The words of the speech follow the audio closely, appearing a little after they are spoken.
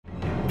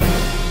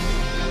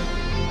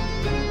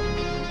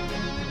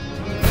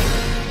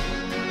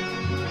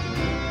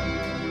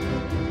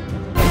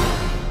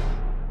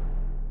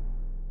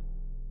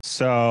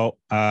So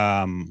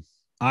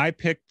I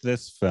picked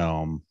this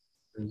film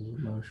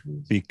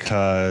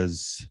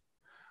because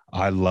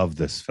I love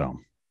this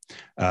film.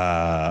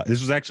 This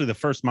was actually the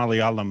first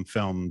Malayalam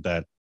film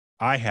that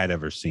I had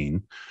ever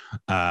seen,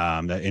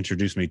 that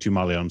introduced me to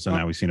Malayalam. So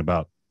now we've seen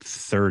about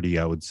 30,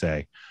 I would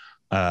say,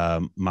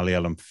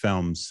 Malayalam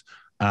films.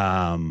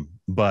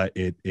 But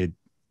it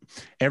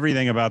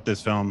everything about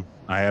this film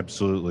I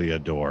absolutely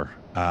adore.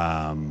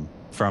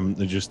 From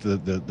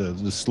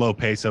the slow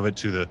pace of it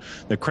to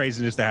the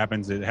craziness that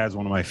happens. It has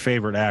one of my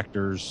favorite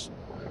actors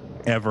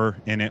ever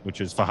in it, which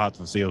is Fahadh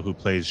Faasil, who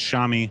plays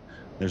Shami.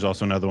 There's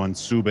also another one,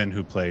 Subin,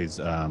 who plays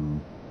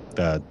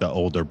the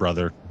older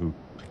brother, who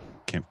I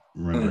can't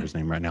remember his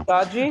name right now.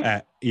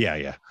 Saji?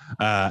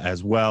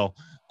 As well.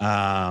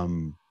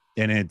 And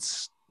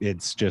it's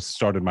just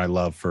started my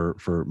love for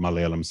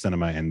Malayalam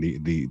cinema and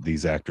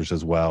these actors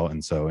as well.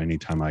 And so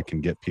anytime I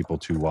can get people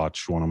to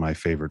watch one of my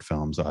favorite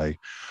films, I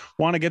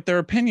want to get their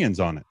opinions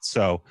on it.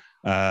 So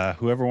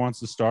whoever wants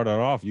to start it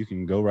off, you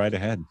can go right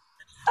ahead.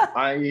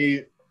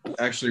 I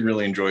actually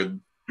really enjoyed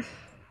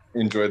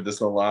this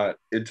a lot.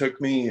 It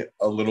took me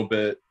a little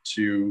bit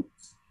to,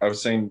 I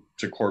was saying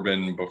to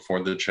Corbin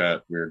before the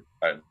chat,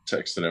 I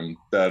texted him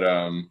that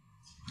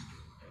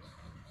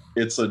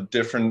it's a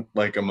different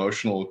like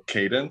emotional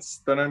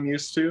cadence that I'm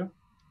used to.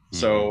 Mm-hmm.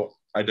 So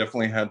I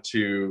definitely had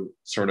to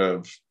sort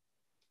of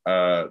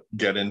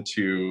get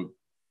into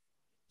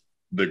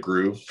the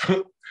groove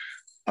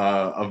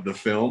of the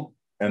film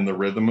and the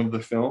rhythm of the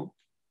film.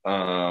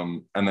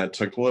 And that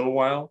took a little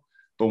while.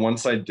 But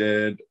once I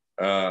did,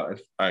 I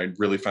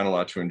really found a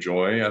lot to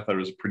enjoy. I thought it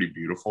was a pretty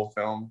beautiful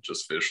film,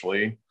 just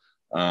visually.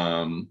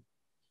 And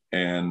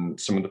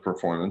some of the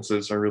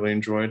performances I really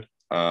enjoyed,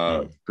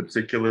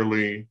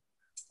 particularly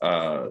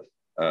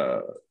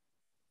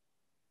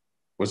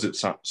was it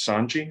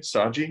Saji?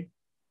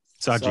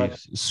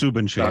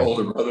 Subin,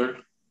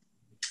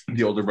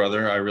 the older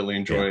brother. I really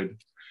enjoyed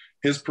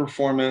his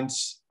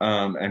performance,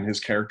 and his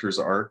character's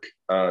arc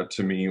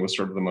to me was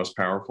sort of the most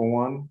powerful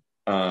one.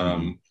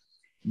 I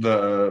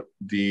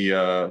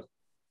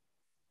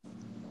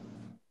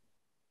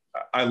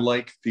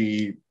like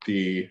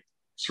the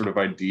sort of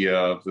idea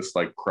of this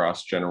like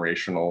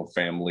cross-generational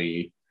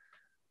family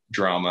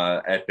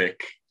drama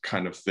epic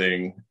kind of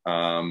thing,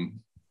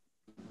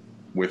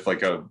 with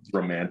like a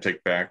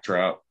romantic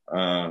backdrop.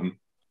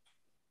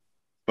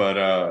 But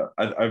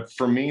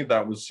for me,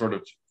 that was sort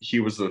of, he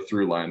was the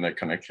through line that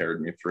kind of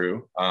carried me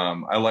through.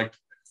 I liked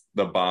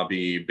the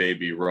Bobby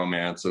baby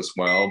romance as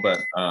well, but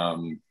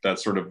that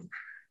sort of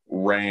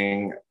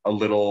rang a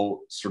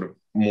little sort of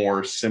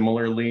more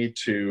similarly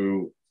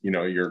to, you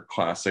know, your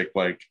classic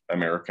like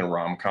American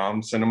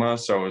rom-com cinema.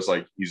 So it was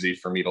like easy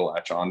for me to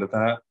latch onto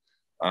that.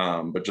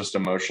 But just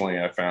emotionally,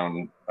 I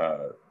found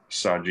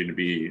Saji to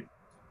be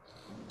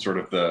sort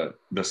of the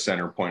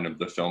center point of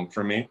the film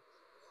for me.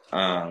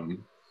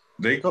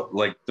 They go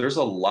like, there's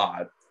a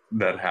lot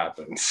that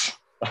happens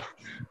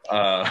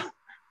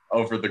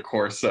over the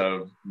course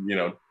of, you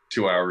know,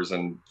 2 hours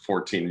and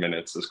 14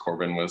 minutes, as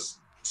Corbin was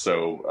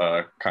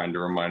so kind to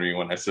remind me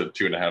when I said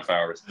 2.5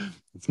 hours.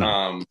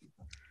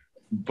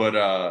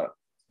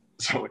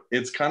 So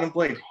it's kind of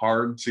like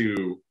hard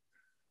to,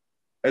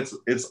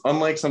 it's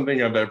unlike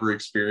something I've ever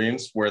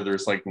experienced where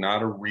there's like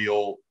not a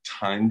real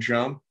time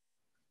jump,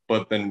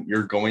 but then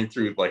you're going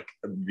through like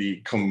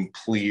the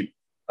complete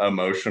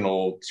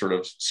emotional sort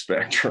of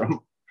spectrum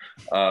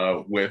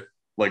with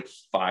like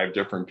 5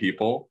 different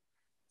people.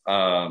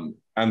 And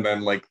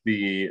then like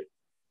the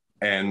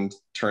end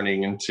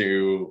turning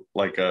into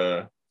like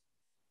a,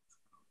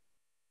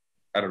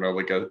 I don't know,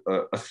 like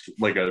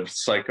a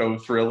psycho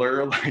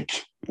thriller, like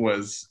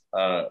was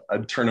a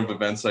turn of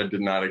events I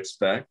did not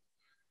expect.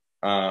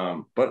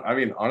 But I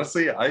mean,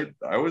 honestly, I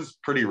was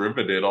pretty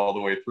riveted all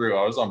the way through.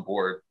 I was on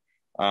board.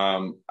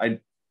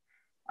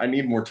 I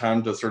need more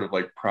time to sort of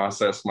like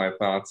process my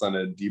thoughts on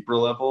a deeper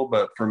level.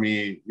 But for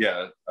me,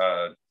 yeah,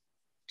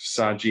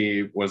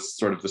 Saji was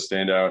sort of the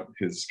standout.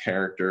 His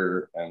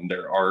character and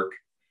their arc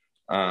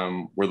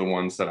were the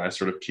ones that I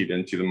sort of keyed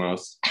into the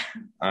most.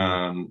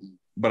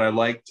 But I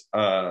liked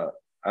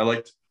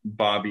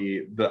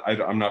Bobby.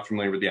 I'm not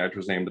familiar with the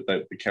actor's name, but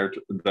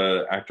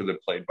the actor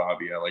that played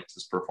Bobby, I liked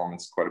his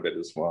performance quite a bit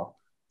as well.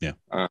 Yeah.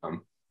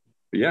 But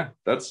yeah,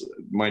 that's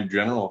my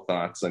general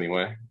thoughts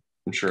anyway.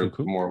 I'm sure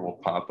cool. More will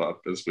pop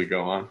up as we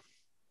go on.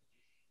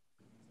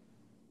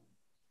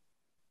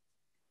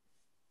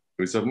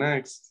 Who's up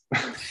next?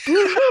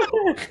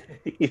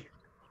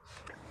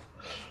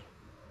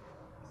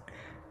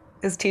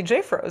 Is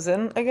TJ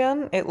frozen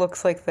again? It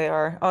looks like they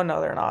are. Oh,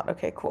 no, they're not.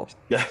 Okay, cool.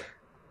 Yeah.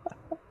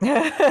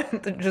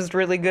 They're just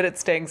really good at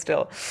staying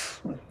still.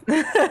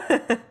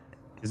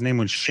 His name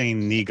was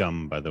Shane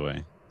Negum, by the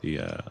way. The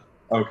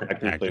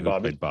actor who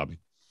played Bobby.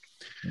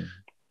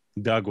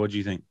 Doug, what do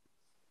you think?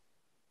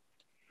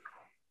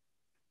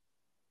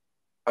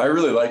 I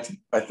really liked it.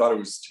 I thought it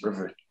was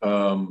terrific.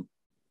 A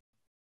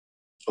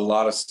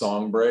lot of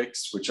song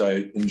breaks, which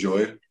I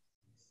enjoyed.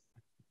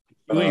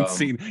 You ain't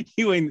seen,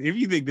 you ain't, if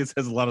you think this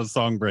has a lot of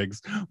song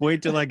breaks,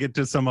 wait till I get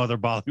to some other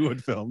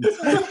Bollywood films.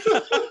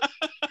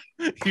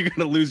 You're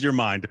gonna lose your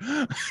mind.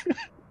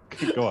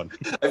 Go on.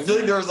 I feel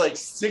like there was like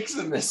 6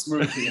 in this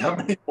movie. How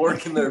many more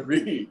can there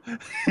be?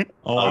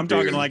 Oh, I'm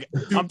talking like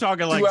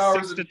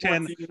 6 to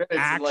 10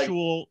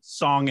 actual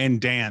song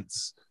and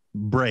dance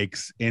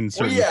breaks in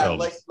certain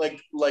films.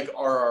 like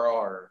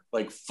RRR,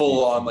 like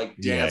full on like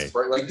dance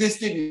break. Like this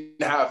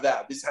didn't have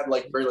that. This had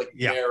like very like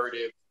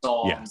narrative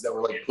songs that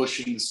were like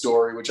pushing the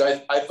story, which I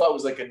thought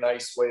was like a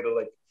nice way to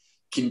like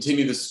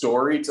continue the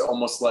story, to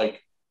almost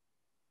like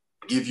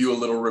give you a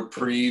little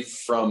reprieve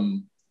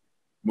from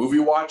movie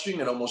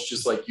watching, and almost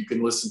just like you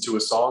can listen to a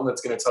song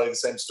that's going to tell you the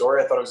same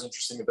story. I thought it was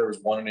interesting that there was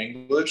one in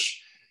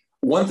English.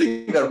 One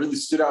thing that really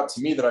stood out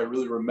to me that I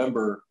really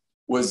remember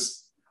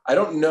was, I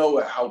don't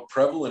know how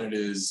prevalent it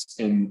is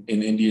in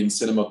Indian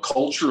cinema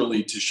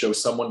culturally to show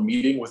someone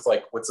meeting with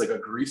like what's like a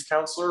grief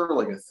counselor or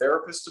like a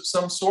therapist of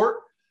some sort.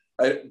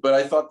 But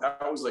I thought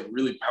that was like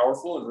really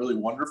powerful and really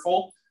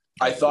wonderful.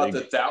 I thought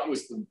that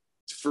was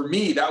for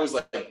me, that was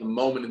like the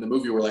moment in the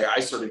movie where like I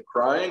started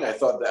crying. I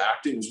thought the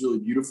acting was really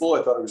beautiful.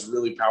 I thought it was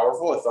really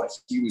powerful. I thought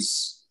he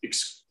was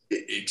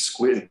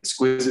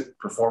exquisite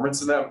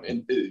performance in that,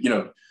 and you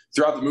know,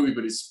 throughout the movie,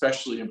 but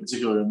especially in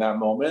particular in that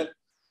moment.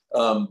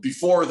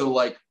 Before the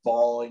like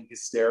bawling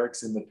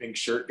hysterics in the pink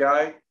shirt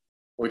guy,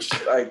 which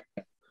I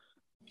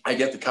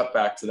get the cut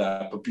back to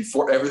that, but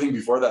everything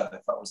before that, I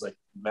thought was like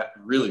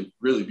really,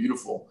 really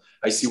beautiful.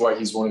 I see why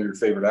he's one of your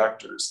favorite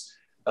actors.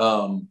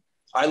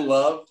 I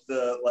love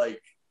the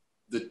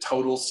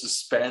total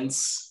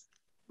suspense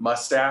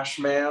mustache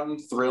man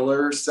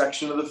thriller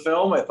section of the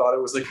film. I thought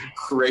it was like a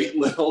great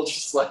little,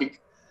 just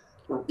like,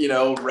 you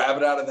know,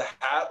 rabbit out of the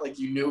hat. Like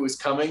you knew it was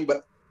coming,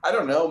 but I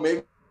don't know,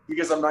 maybe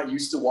because I'm not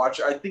used to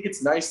watch. I think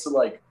it's nice to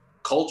like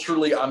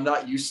culturally, I'm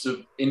not used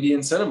to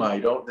Indian cinema.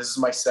 This is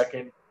my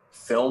second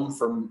film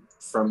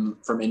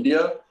from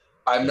India.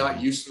 I'm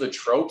not used to the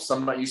tropes.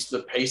 I'm not used to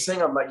the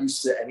pacing. I'm not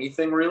used to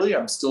anything really.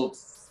 I'm still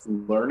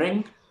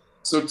learning.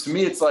 So to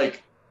me, it's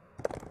like,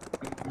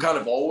 I'm kind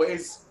of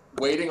always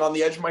waiting on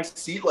the edge of my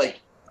seat. Like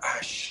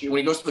when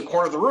he goes to the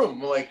corner of the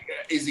room, I'm like,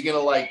 is he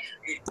gonna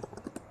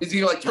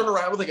turn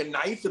around with like a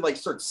knife and like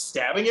start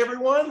stabbing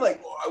everyone?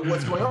 Like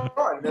what's going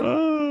on? And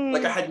then,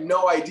 like I had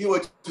no idea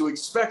what to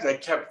expect. I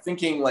kept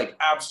thinking like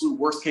absolute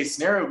worst case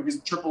scenario, because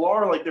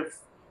RRR, like they're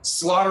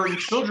slaughtering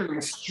children in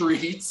the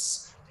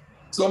streets.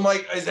 So I'm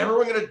like, is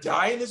everyone gonna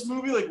die in this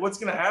movie? Like what's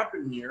gonna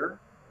happen here?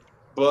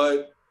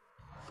 But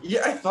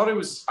yeah, I thought it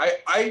was,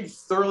 I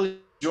thoroughly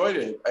enjoyed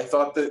it. I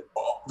thought that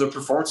the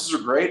performances were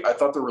great. I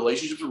thought the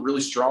relationships were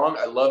really strong.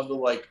 I love the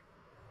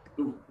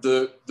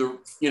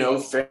you know,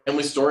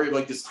 family story of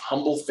like this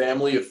humble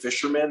family of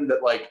fishermen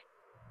that like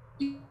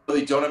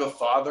they don't have a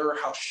father.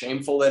 How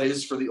shameful that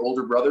is for the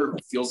older brother, who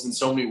feels in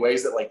so many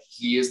ways that like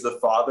he is the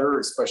father,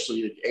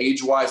 especially like,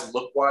 age-wise,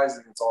 look-wise,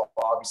 and it's all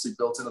obviously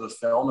built into the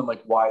film and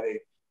like why they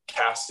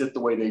cast it the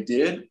way they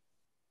did,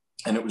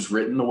 and it was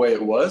written the way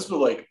it was. But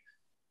like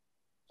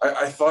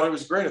I thought it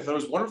was great. I thought it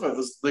was wonderful.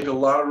 There's like a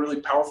lot of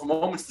really powerful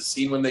moments. The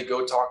scene when they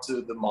go talk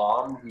to the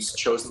mom who's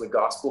chosen the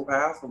gospel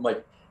path and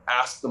like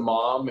ask the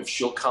mom if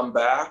she'll come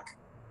back,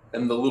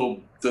 and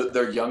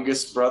their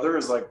youngest brother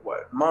is like,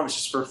 "What, Mom? It's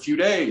just for a few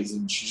days."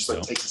 And she just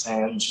like takes his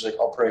hand and she's like,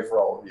 "I'll pray for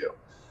all of you."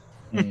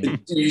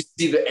 You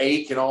see the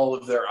ache in all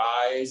of their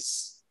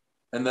eyes,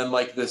 and then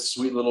like this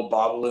sweet little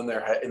bobble in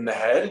the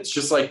head. It's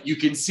just like you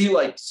can see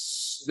like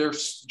they're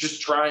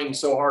just trying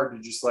so hard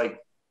to just like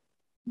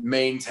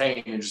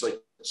maintain and just like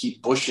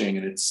keep pushing,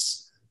 and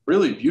it's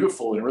really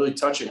beautiful and really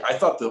touching. I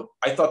thought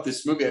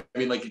this movie, I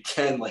mean, like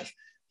again, like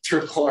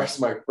RRR is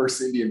my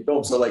first Indian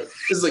film, so like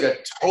this is like a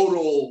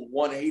total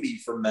 180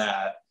 from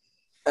that,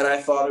 and I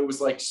thought it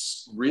was like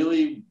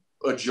really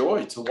a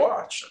joy to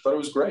watch. I thought it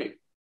was great.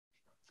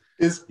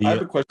 I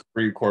have a question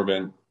for you,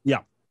 Corbin. Yeah.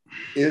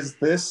 Is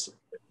this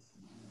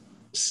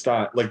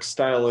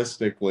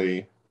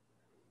stylistically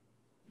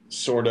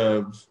sort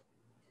of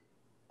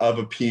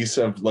a piece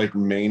of like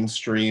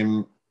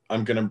mainstream?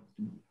 I'm gonna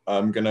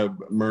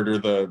murder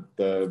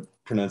the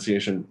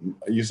pronunciation.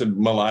 You said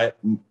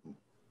Malayalam.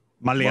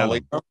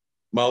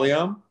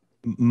 Malayalam.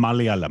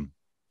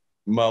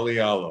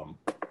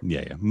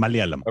 Yeah,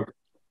 Malayalam. Okay.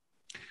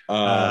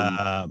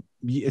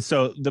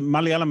 So the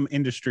Malayalam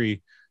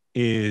industry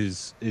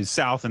is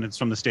south, and it's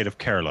from the state of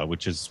Kerala,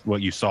 which is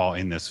what you saw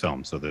in this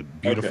film. So the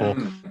beautiful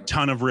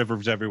ton of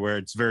rivers everywhere.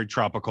 It's very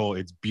tropical.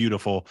 It's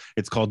beautiful.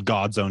 It's called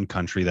God's own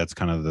country. That's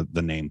kind of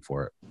the name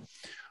for it.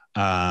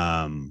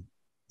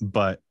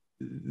 But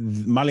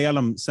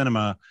Malayalam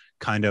cinema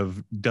kind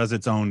of does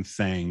its own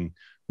thing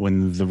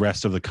when the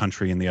rest of the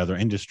country and the other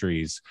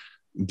industries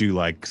do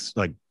like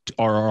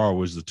RRR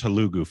was the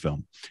Telugu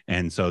film,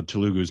 and so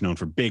Telugu is known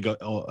for big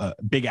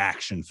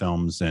action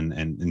films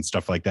and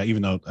stuff like that.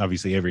 Even though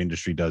obviously every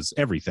industry does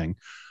everything,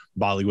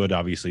 Bollywood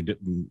obviously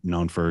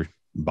known for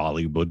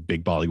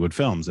big Bollywood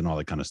films and all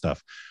that kind of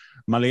stuff.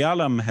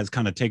 Malayalam has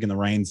kind of taken the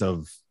reins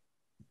of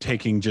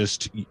taking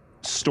just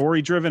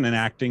story-driven and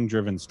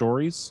acting-driven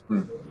stories,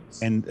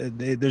 and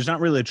there's not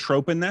really a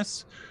trope in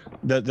this.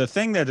 The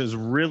thing that is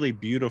really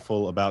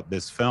beautiful about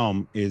this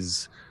film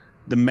is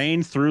the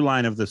main through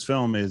line of this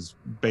film is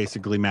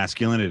basically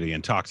masculinity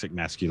and toxic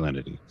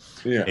masculinity.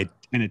 Yeah.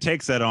 It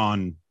takes that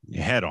on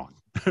head on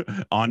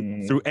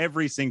through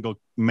every single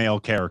male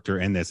character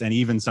in this, and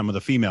even some of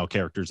the female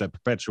characters that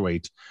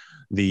perpetuate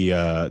the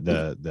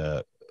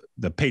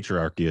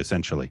patriarchy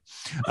essentially.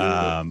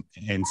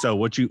 And so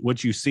what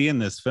you see in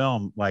this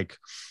film, like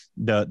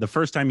the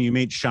first time you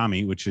meet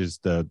Shami, which is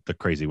the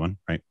crazy one,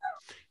 right?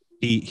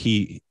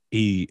 You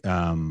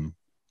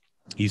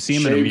see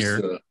him in a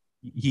mirror.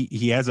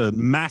 He has a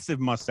massive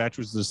mustache,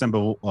 which is a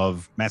symbol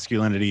of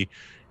masculinity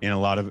in a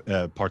lot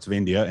of parts of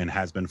India, and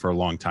has been for a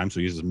long time.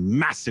 So he has a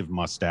massive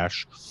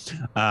mustache,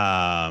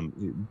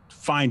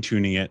 fine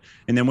tuning it.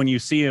 And then when you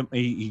see him,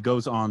 he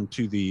goes on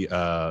to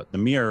the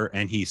mirror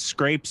and he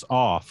scrapes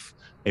off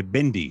a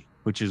bindi,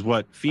 which is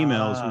what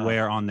females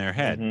wear on their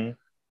head. Mm-hmm.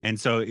 And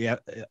so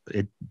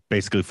it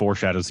basically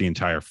foreshadows the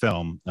entire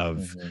film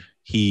of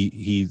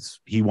he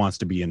wants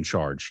to be in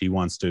charge. He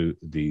wants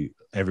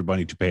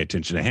everybody to pay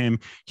attention to him.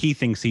 He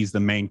thinks he's the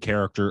main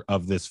character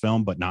of this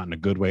film, but not in a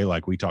good way,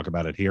 like we talk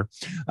about it here.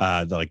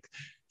 Like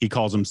he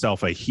calls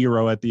himself a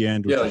hero at the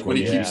end. Yeah, like when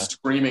he keeps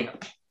screaming.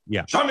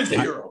 Yeah, Shami's the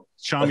hero.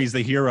 Shami's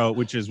the hero,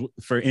 which is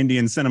for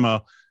Indian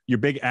cinema. Your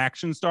big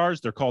action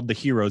stars, they're called the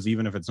heroes,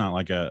 even if it's not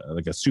like a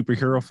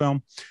superhero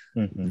film.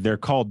 Mm-hmm. They're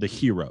called the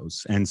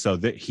heroes, and so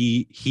that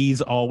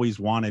he's always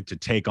wanted to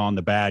take on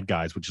the bad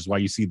guys, which is why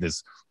you see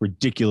this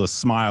ridiculous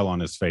smile on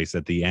his face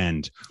at the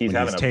end. He's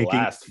having a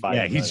blast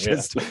fighting. Yeah,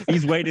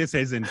 he's waited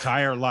his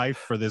entire life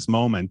for this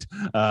moment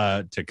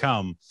to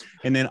come,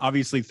 and then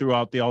obviously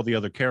throughout all the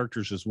other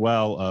characters as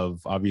well,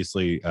 of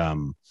obviously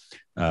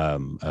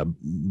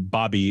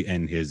Bobby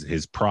and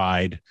his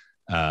pride.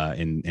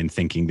 And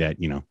thinking that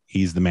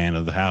he's the man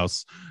of the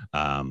house.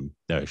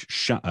 The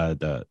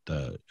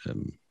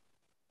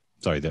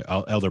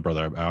elder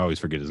brother, I always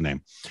forget his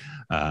name.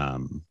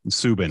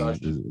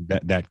 Subin,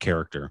 that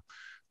character.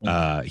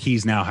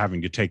 He's now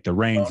having to take the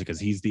reins because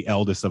he's the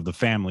eldest of the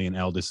family, and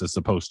eldest is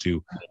supposed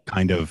to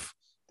kind of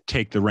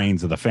take the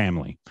reins of the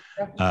family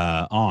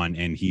on,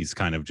 and he's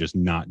kind of just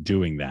not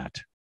doing that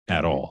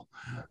at all.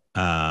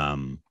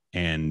 And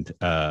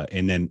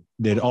then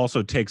it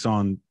also takes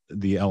on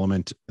the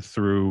element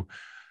through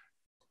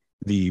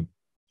the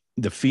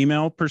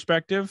female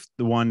perspective,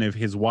 the one of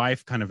his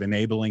wife kind of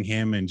enabling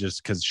him, and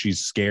just because she's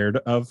scared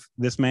of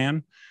this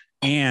man,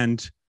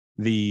 and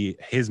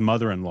his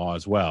mother-in-law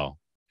as well,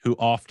 who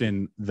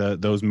often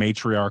those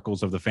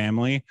matriarchals of the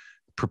family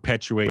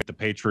perpetuate the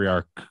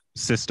patriarch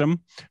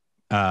system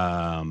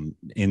in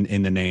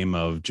the name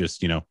of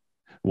just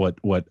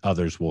what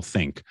others will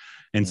think.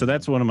 And so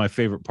that's one of my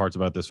favorite parts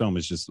about this film,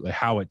 is just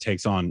how it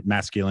takes on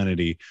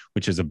masculinity,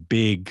 which is a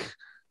big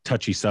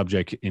touchy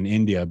subject in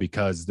India,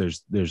 because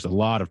there's a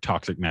lot of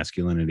toxic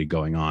masculinity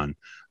going on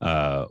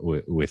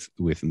with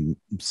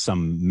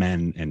some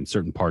men in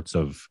certain parts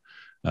of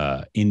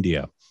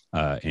India,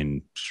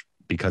 and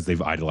because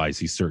they've idolized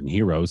these certain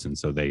heroes, and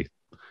so they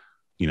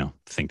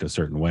think a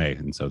certain way,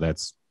 and so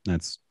that's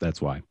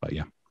why. But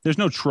yeah, there's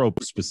no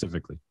trope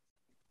specifically.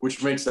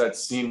 Which makes that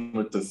scene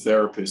with the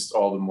therapist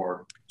all the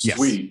more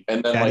sweet.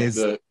 And then that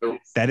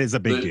is a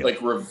big deal.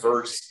 Like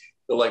reverse,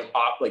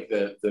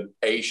 the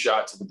A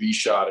shot to the B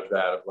shot of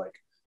that, of like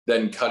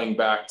then cutting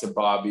back to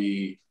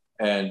Bobby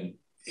and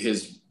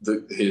his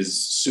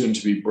soon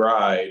to be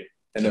bride,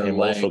 and they're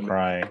laying on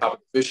top of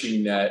the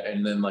fishing net,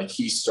 and then like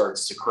he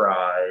starts to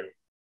cry,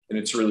 and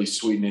it's really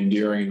sweet and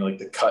endearing. Like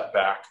the cut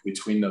back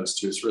between those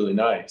two is really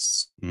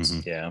nice.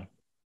 Mm-hmm. Yeah.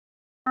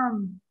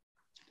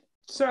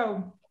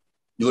 So.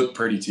 You look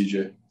pretty,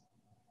 TJ.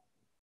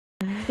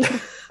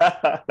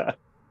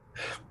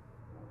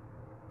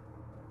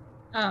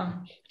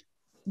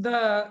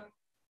 The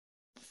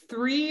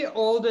three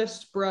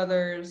oldest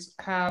brothers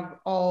have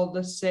all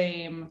the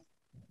same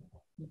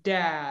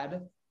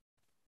dad,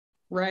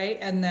 right?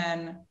 And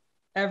then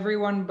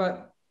everyone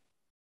but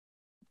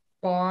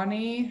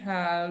Bonnie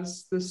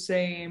has the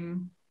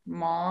same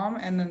mom,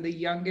 and then the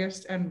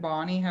youngest and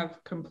Bonnie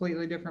have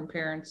completely different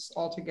parents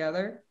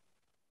altogether.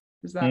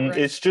 Is that right?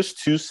 It's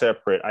just two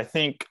separate. I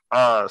think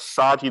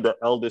Saji, the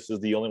eldest, is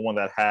the only one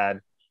that had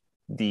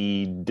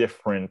the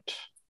different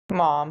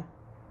mom,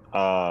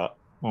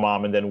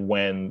 and then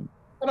when.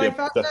 But I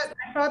thought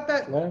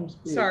that was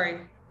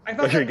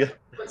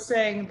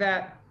saying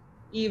that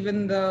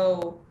even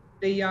though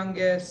the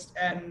youngest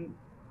and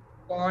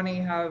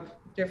Bonnie have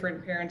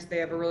different parents, they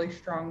have a really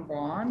strong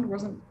bond.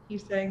 Wasn't he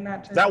saying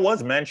that? That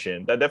was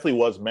mentioned. That definitely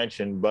was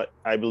mentioned. But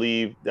I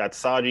believe that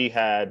Saji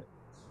had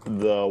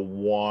the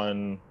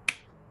one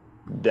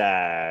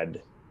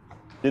dad.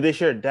 Did they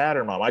share a dad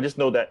or mom? I just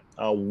know that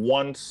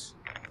once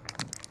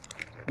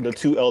the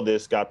two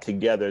eldest got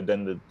together,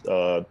 then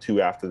the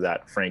two after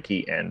that,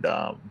 Frankie and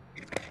I'm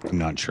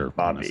not sure,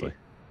 Bobby. Honestly.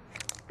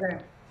 Okay.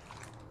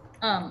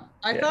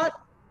 I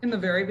thought in the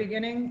very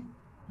beginning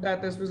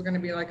that this was going to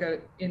be like a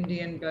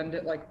Indian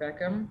Bandit like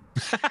Beckham.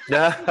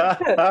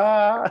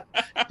 The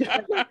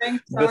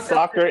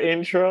soccer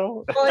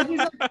intro. Well,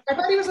 I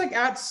thought he was like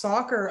at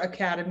soccer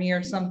academy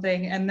or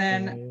something, and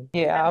then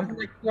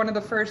like one of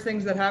the first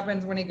things that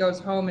happens when he goes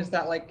home is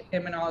that like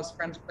him and all his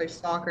friends play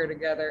soccer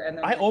together, and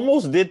then I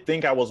almost did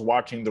think I was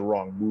watching the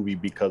wrong movie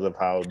because of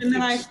how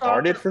it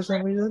started for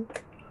some reason.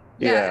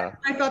 Yeah,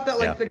 I thought that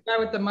like the guy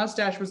with the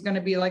mustache was going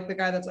to be like the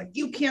guy that's like,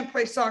 you can't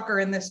play soccer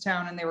in this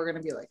town, and they were going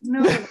to be like,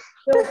 no,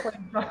 we'll play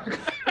soccer.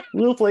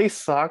 We'll play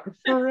soccer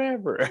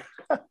forever.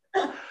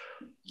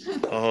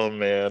 Oh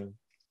man,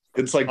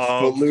 it's like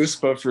Footloose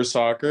but for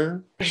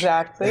soccer.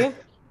 Exactly.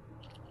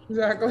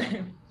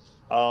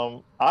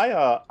 I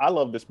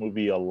love this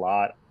movie a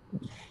lot.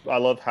 I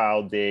love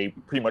how they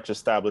pretty much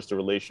established the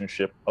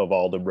relationship of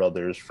all the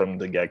brothers from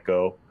the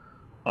get-go.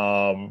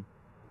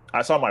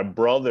 I saw my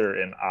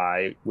brother and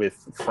I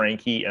with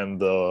Frankie and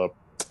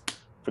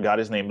forgot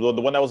his name,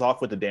 the one that was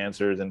off with the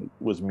dancers and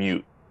was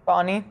mute.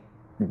 Bonnie.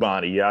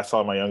 Yeah, I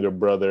saw my younger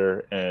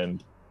brother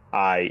and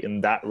I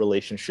in that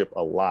relationship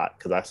a lot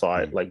because I saw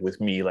it like with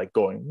me like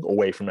going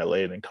away from LA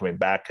and then coming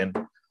back and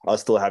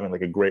us still having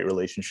like a great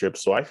relationship.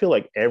 So I feel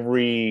like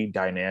every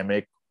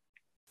dynamic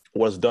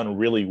was done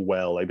really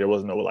well. Like there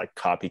was no like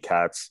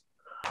copycats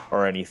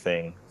or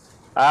anything.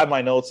 I have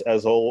my notes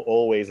as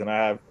always, and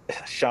I have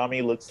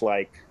Shami looks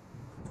like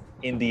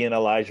Indian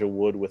Elijah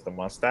Wood with a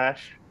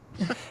mustache.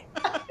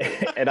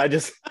 And I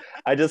just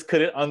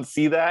couldn't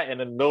unsee that,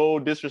 and no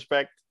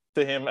disrespect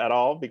to him at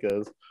all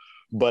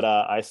but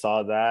I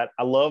saw that.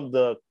 I love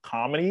the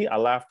comedy. I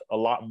laughed a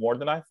lot more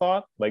than I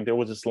thought. Like there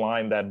was this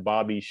line that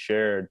Bobby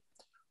shared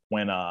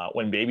when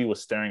Baby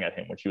was staring at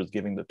him when she was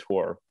giving the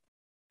tour,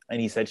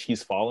 and he said,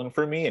 "She's fallen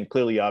for me," and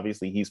clearly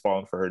obviously he's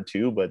fallen for her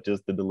too, but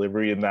just the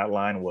delivery in that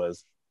line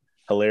was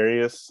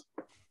hilarious.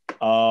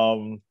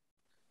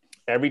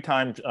 Every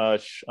time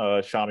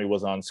Shami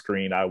was on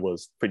screen, I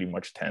was pretty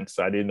much tense.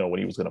 I didn't know when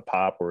he was going to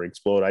pop or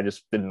explode. I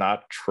just did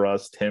not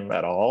trust him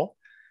at all.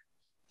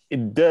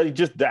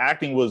 The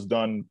acting was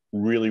done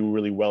really,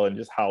 really well, and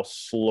just how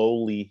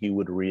slowly he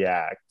would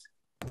react.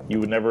 You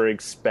would never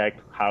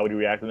expect how he'd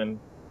react, and then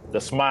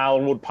the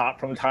smile would pop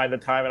from time to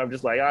time, and I'm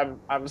just like,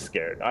 I'm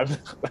scared.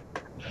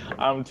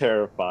 I'm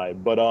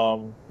terrified. But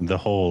the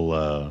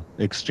whole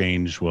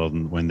exchange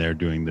when they're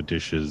doing the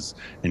dishes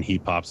and he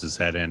pops his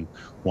head in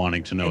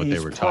wanting to know what they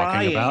were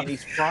talking about. And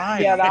he's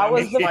crying. Yeah, that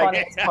was the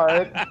funniest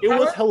part. It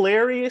was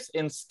hilarious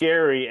and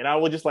scary, and I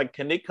was just like,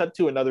 can they cut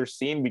to another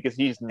scene because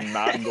he's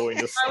not going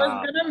to stop. I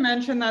was going to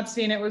mention that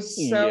scene. It was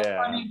so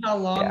funny how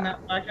long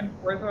that back and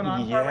forth went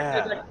on.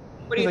 Yeah.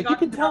 What are you like, you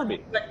can tell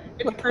me. Like,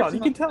 it's personal.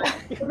 You can tell me.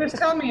 Just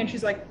tell me. And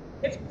she's like,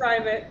 it's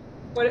private.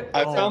 But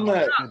I found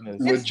that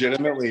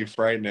legitimately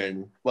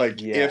frightening.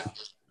 Like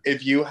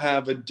if you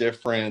have a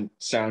different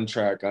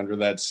soundtrack under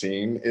that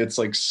scene, it's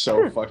like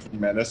so fucking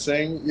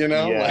menacing, you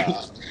know? Yeah.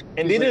 Like,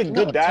 and they did a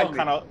good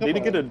they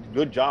did a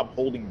good job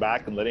holding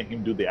back and letting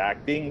him do the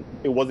acting.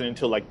 It wasn't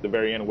until like the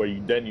very end where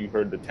you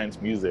heard the tense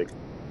music.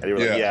 And you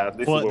were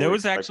like, well, there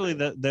was actually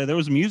there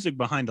was music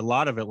behind a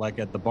lot of it, like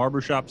at the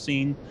barbershop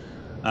scene.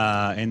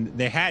 And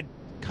they had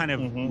kind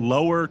of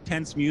lower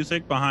tense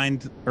music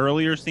behind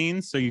earlier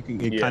scenes, so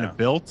it kind of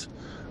built,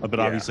 but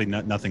obviously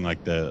nothing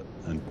like the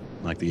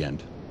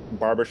end.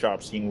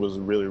 Barbershop scene was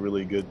really,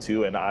 really good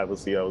too, and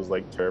obviously I was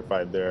like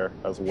terrified there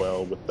as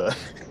well with the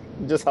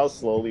just how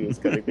slowly he was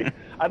cutting things.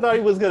 I thought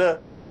he was gonna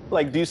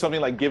like do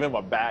something like give him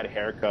a bad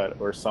haircut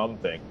or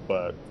something,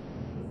 but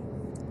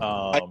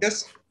I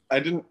guess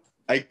I didn't.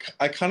 I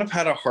kind of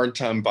had a hard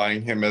time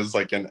buying him as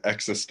like an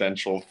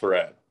existential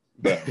threat,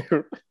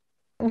 though.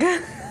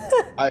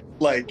 I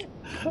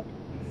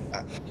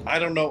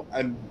don't know.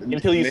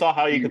 Until you saw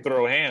how you could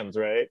throw hands,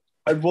 right?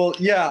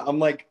 I'm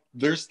like,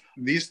 there's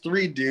these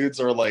three dudes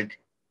are like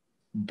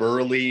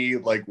burly,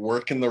 like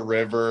work in the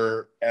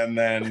river, and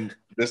then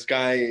this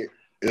guy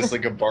is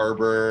like a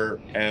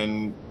barber,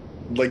 and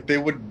like they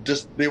would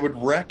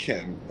wreck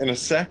him in a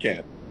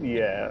second.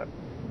 Yeah.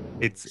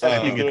 It's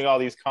doing all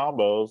these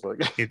combos.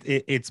 Like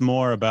it's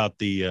more about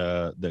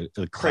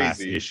the class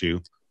issue.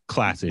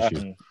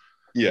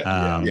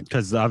 Yeah,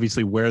 because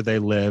obviously where they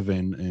live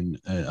and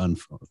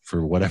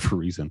for whatever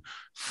reason,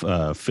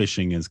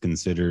 fishing is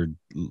considered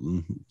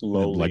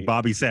lowly. Like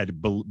Bobby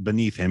said,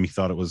 beneath him. He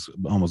thought it was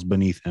almost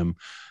beneath him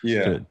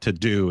to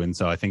do, and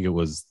so I think it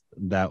was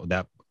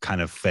that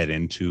kind of fed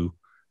into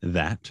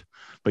that.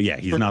 But yeah,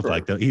 he's not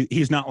like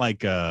he's not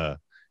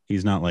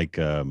like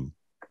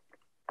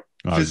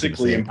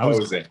physically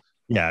imposing.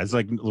 It's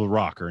like Little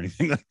Rock or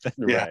anything like that.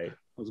 Right. Yeah, I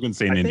was going to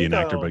say an Indian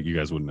actor, but you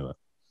guys wouldn't know that.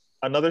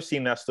 Another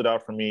scene that stood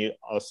out for me,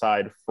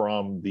 aside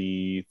from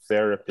the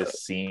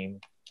therapist scene,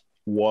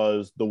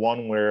 was the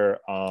one where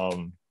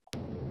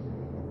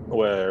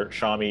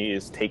Shami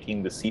is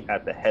taking the seat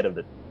at the head of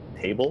the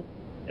table,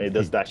 and it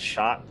does that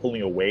shot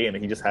pulling away, and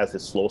he just has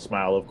his slow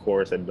smile, of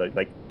course, and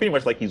like pretty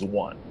much like he's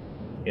won,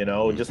 you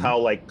know, just how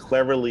like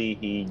cleverly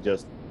he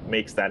just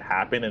makes that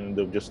happen,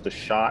 and just the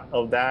shot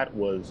of that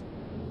was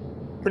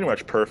pretty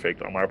much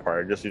perfect on my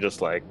part.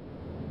 Just like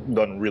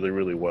done really,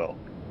 really well.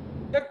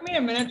 took me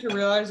a minute to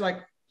realize like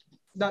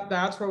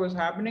that's what was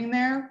happening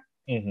there.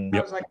 Mm-hmm.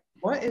 I was like,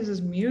 what is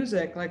this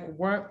music? Like,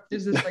 what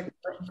is this like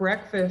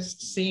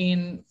breakfast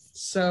scene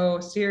so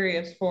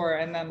serious for?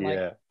 And then like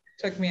it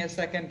took me a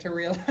second to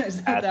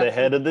realize that at the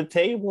head of the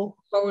table,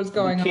 what was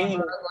going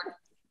on.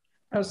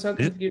 I was so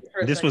confused.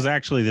 This was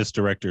actually this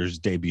director's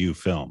debut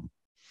film.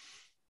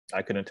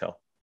 I couldn't tell.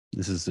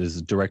 This is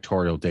his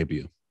directorial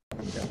debut.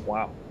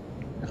 Wow.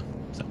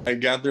 So. I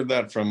gathered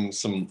that from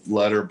some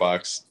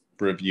Letterboxd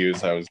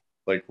reviews I was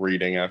like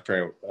reading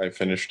after I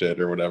finished it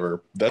or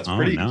whatever. That's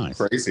pretty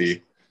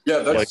crazy. Yeah,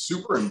 that's like,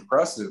 super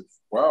impressive.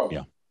 Wow.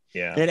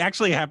 Yeah. It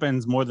actually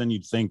happens more than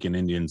you'd think in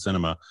Indian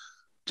cinema.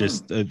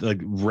 Just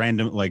like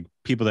random, like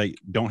people that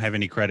don't have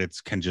any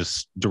credits can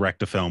just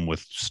direct a film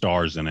with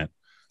stars in it.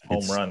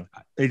 Home run.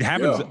 It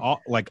happens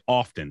like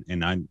often,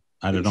 and I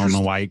don't know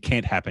why it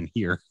can't happen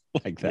here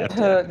like that.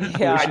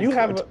 I do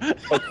have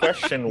a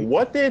question.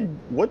 What did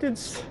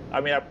I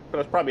mean?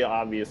 That's probably an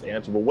obvious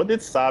answer, but what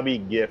did Sabi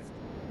gift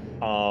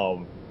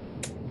Bobby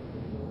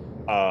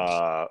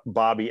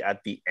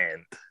at the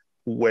end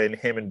when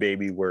him and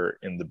Baby were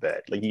in the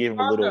bed? Like he gave him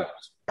a little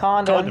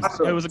condom.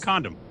 It was a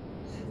condom.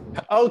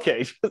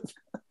 Okay.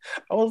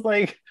 I was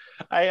like,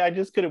 I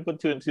just couldn't put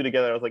 2 and 2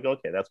 together. I was like,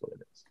 okay, that's what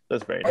it is.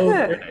 That's very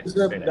nice.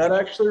 Very nice. That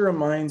actually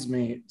reminds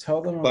me.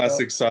 Tell them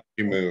classic Sabi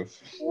move.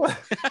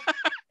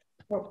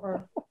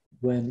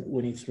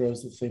 when he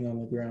throws the thing on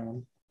the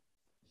ground.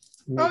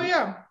 Maybe. Oh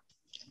yeah,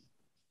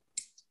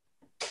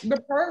 the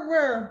part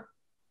where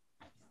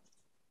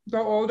the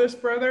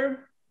oldest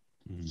brother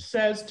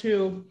says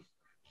to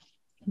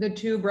the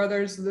 2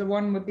 brothers, the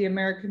one with the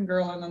American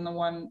girl and then the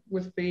one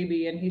with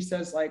Baby, and he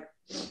says like,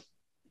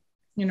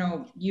 you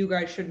know, you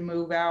guys should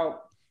move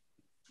out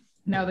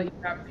now that you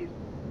have these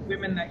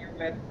women that you're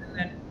with. And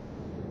then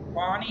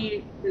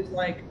Bonnie is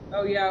like,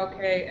 oh yeah,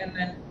 okay. And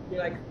then he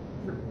like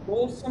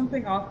pulls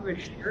something off of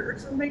his shirt or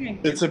something.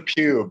 And it's a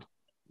pube.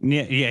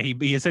 Yeah.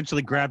 He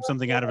essentially grabbed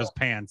something out of his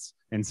pants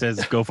and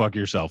says, "Go fuck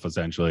yourself,"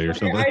 essentially, or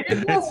something. I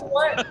didn't know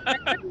what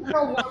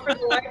for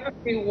the life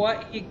of me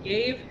what he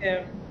gave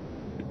him.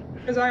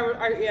 Because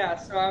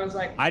so I was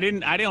like, I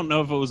don't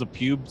know if it was a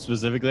pube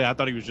specifically. I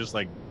thought he was just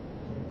like,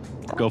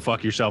 "Go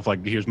fuck yourself,"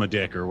 like here's my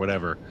dick or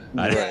whatever.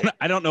 Right.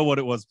 I don't know what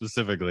it was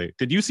specifically.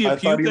 Did you see a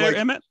pube there,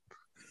 Emmett?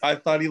 I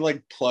thought he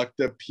like plucked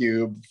a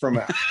pube from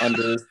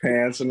under his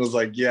pants and was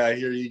like, "Yeah,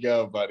 here you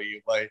go,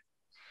 buddy." Like,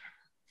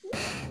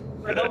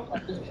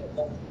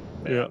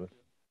 yeah,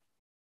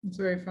 it's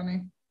very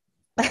funny.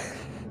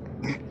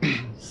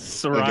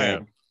 Soraya,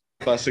 again,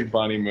 classic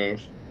Bonnie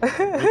move.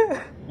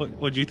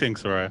 What do you think,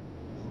 Soraya?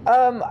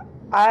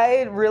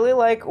 I really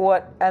like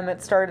what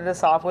Emmett started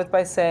us off with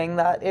by saying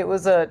that it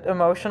was an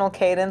emotional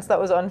cadence that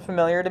was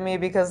unfamiliar to me,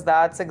 because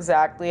that's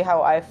exactly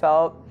how I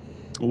felt.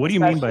 What do you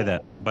mean by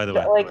that, by the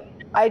way? Like,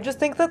 I just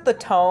think that the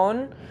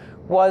tone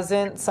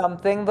wasn't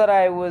something that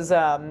I was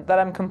that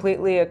I'm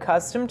completely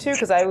accustomed to,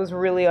 because I was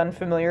really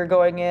unfamiliar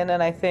going in,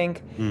 and I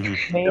think maybe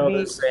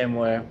the same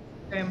way.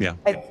 Yeah.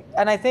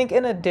 I think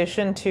in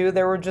addition to,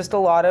 there were just a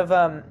lot of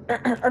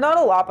or not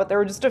a lot, but there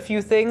were just a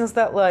few things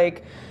that,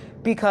 like,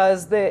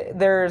 because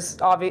there's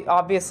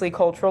obviously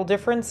cultural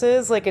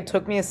differences, like it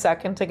took me a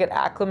second to get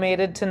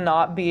acclimated to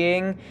not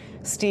being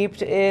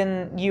steeped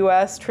in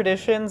US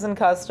traditions and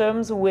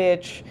customs,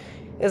 which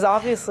is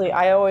obviously,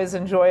 I always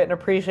enjoy it and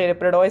appreciate it,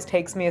 but it always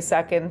takes me a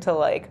second to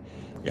like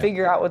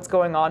figure out what's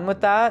going on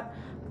with that.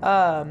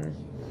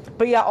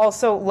 But yeah,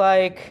 also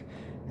like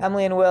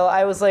Emily and Will,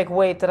 I was like,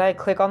 wait, did I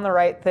click on the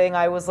right thing?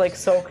 I was like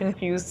so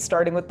confused,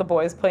 starting with the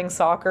boys playing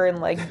soccer and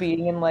like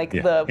being in like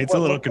it's a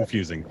little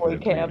confusing boy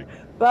camp.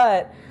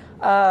 But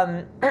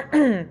I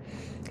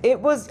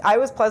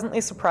was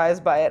pleasantly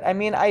surprised by it. I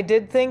mean, I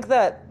did think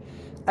that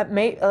I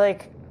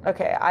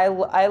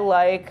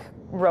like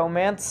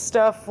romance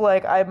stuff.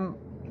 Like, I'm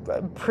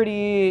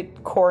pretty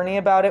corny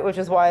about it, which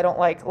is why I don't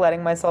like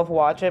letting myself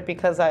watch it,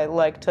 because I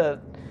like to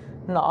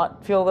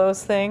not feel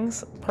those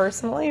things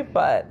personally.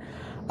 But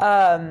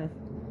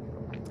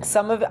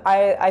some of it,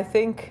 I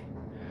think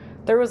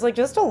there was like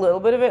just a little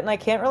bit of it, and I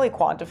can't really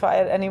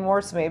quantify it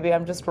anymore, so maybe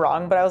I'm just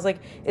wrong, but I was like,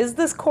 is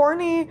this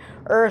corny,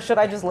 or should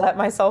I just let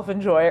myself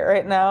enjoy it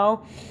right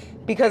now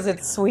because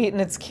it's sweet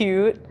and it's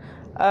cute?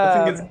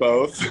 I think it's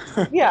both.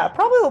 Yeah,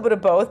 probably a little bit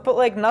of both, but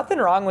like nothing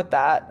wrong with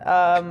that.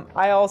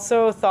 I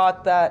also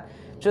thought that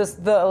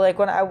just the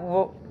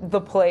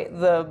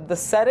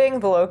setting,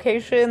 the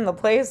location, the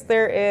place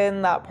they're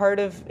in, that part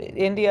of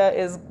India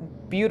is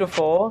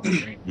beautiful.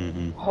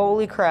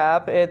 Holy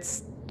crap,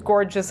 it's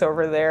gorgeous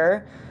over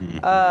there.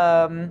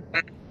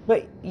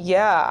 But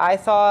yeah, I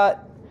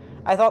thought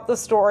the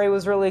story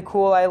was really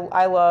cool.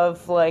 I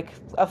love like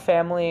a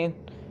family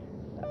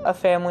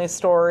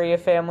story, a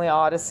family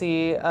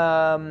odyssey.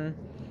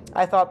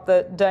 I thought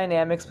the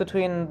dynamics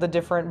between the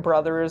different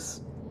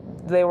brothers,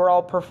 they were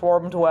all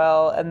performed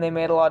well, and they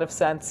made a lot of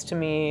sense to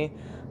me.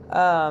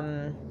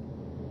 And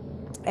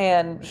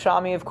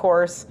Shami, of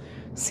course,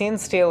 scene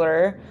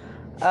stealer.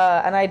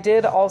 And I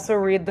did also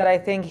read that I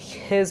think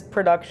his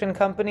production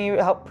company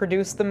helped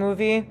produce the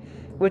movie,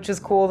 which is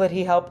cool that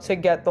he helped to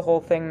get the whole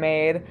thing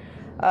made.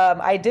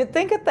 I did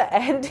think at the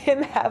end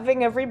him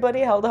having everybody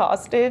held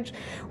hostage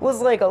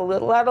was like a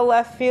little out of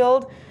left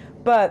field,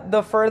 but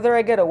the further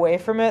I get away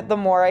from it, the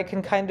more I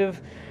can kind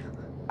of,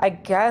 I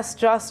guess,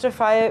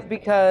 justify it,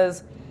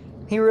 because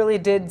he really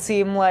did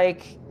seem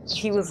like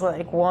he was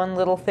like one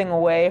little thing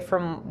away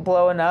from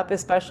blowing up,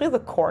 especially the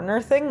corner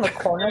thing. The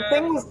corner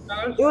thing was,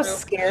 it was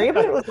scary,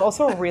 but it was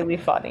also really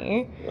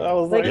funny. I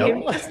was Like like,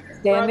 him just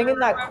standing in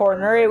that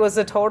corner, it was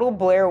a total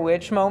Blair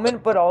Witch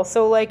moment, but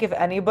also like if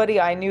anybody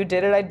I knew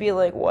did it, I'd be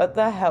like, what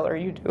the hell are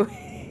you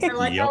doing? I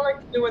like how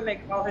like when they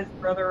call his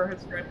brother or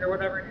his friend or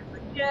whatever, and he's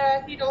like,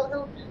 yeah, he'll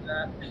do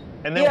that.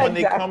 and then when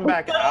they come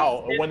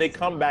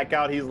back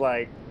out, he's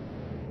like,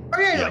 Oh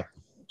yeah,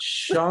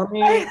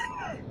 like,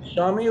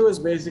 Shami was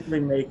basically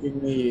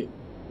making me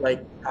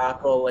like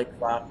cackle, like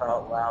laugh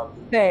out loud.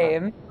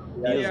 Same.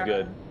 he was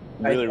good,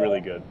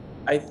 really good.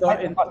 I thought,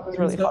 I thought it was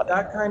really funny.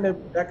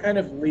 that kind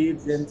of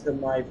leads into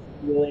my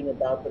feeling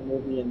about the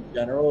movie in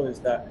general, is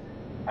that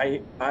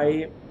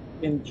I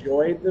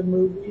enjoyed the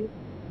movie,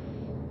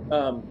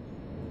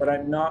 but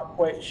I'm not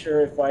quite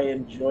sure if I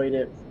enjoyed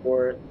it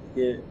for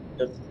the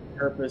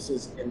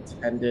purposes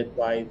intended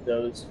by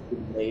those who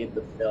made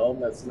the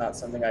film. That's not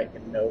something I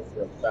can know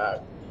for a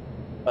fact,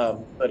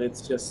 but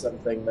it's just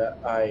something that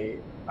I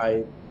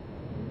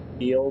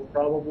feel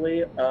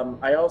probably.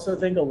 I also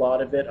think a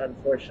lot of it,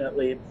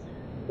 unfortunately,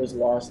 was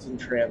lost in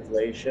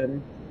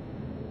translation.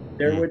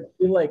 There would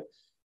be like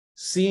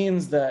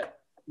scenes that,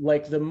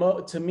 like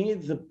to me,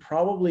 the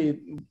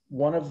probably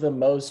one of the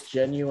most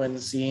genuine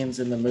scenes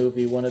in the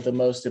movie, one of the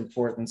most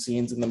important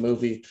scenes in the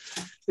movie,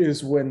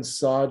 is when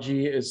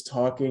Saji is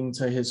talking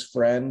to his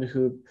friend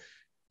who,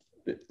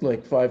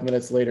 like 5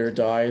 minutes later,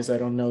 dies. I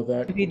don't know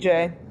that.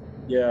 BJ.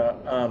 Yeah.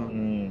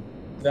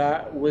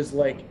 That was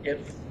like,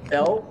 it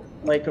felt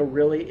like a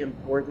really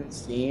important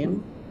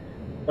scene,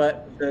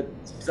 but the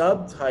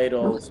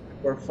subtitles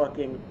were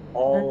fucking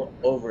all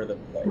over the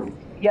place.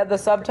 Yeah, the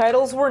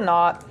subtitles were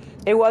not.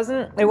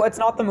 It's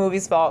not the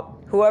movie's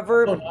fault.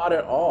 Whoever. No, not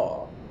at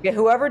all. Yeah,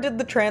 whoever did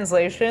the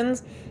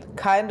translations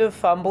kind of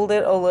fumbled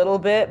it a little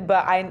bit,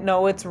 but I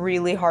know it's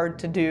really hard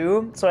to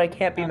do, so I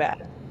can't be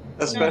mad.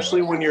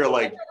 Especially when you're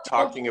like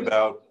talking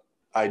about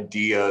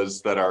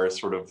ideas that are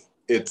sort of,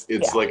 it's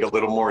like a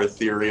little more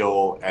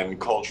ethereal and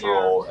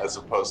cultural, as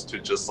opposed to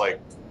just like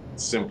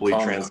simply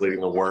translating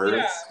the words.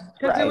 Yeah,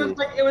 because it was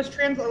like a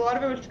lot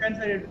of it was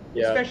translated,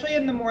 especially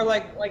in the more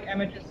like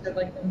Emma just said,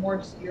 like the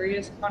more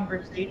serious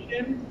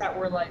conversations that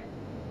were like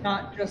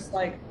not just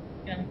like,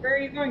 you know, where are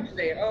you going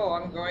today? Oh,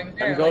 I'm going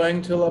there. I'm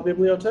going to La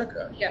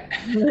Biblioteca. Yeah.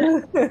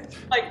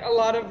 Like a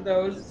lot of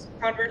those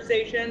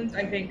conversations,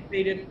 I think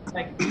they didn't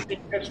like, they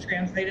just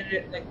translated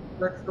it like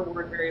word for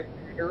word very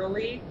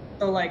literally.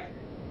 So like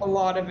a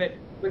lot of it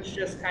was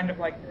just kind of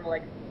like, they were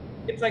like,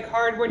 it's like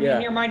hard when in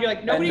your mind, you're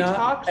like, nobody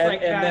talks like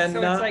that. So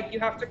it's like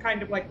you have to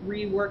kind of like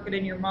rework it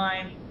in your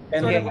mind,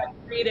 sort of like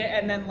read it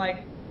and then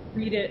like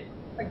read it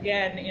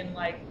again in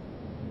like,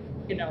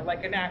 you know,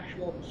 like an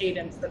actual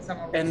cadence that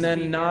someone would And then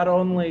speak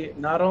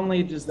not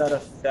only does that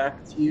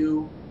affect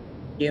you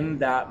in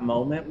that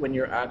moment when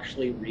you're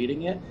actually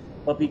reading it,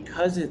 but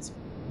because it's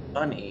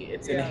funny,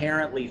 it's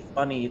inherently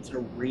funny to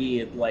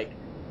read, like,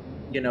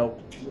 you know,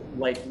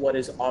 like what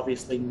is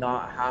obviously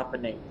not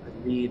happening, to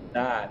read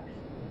that.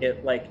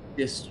 It like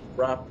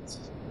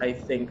disrupts, I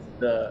think,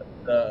 the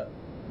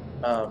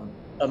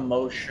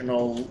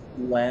emotional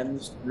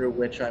lens through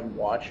which I'm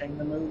watching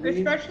the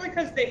movie. Especially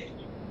because they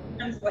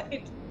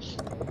translate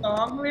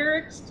song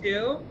lyrics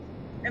too,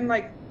 and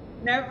like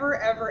never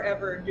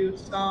ever do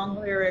song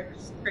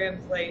lyrics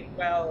translate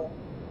well.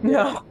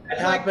 No, it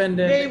happened.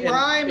 Like, they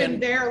rhyme in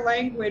their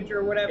language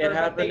or whatever,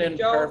 but they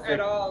don't at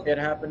all. It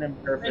happened in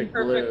Perfect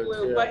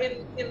Blue. But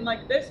in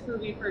like this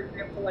movie, for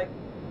example, like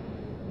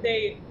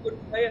they would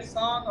play a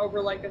song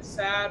over like a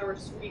sad or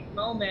sweet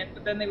moment,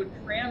 but then they would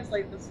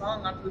translate the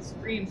song onto the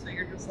screen, so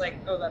you're just like,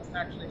 oh, that's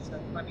actually so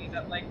funny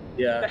that like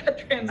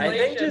that translation. I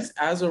think just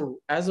as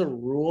a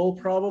rule,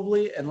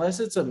 probably,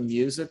 unless it's a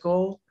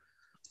musical,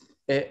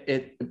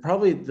 it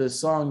probably, the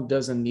song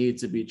doesn't need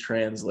to be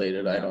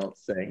translated. I don't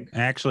think.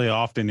 Actually,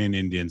 often in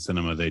Indian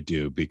cinema they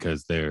do,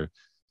 because they're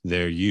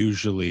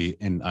usually,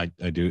 and I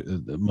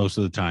do most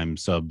of the time,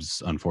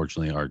 subs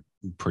unfortunately are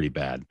pretty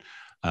bad.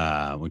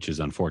 Which is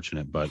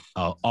unfortunate, but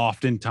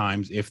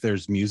oftentimes if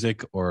there's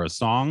music or a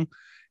song,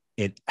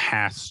 it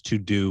has to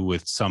do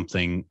with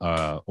something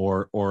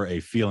or a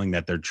feeling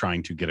that they're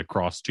trying to get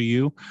across to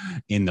you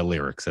in the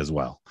lyrics as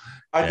well.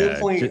 I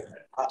definitely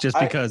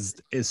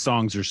because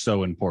songs are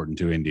so important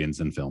to Indians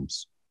in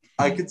films.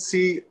 I could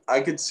see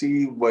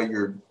what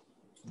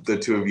the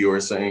two of you are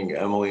saying,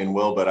 Emily and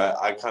Will, but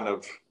I kind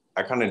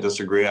of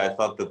disagree. I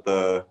thought that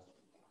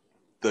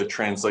the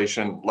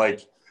translation,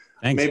 like,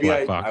 thanks, maybe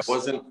I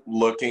wasn't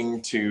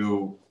looking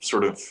to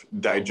sort of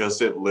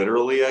digest it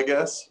literally, I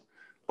guess.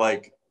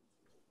 Like,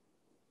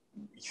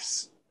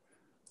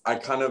 I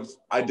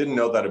didn't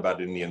know that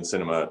about Indian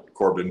cinema,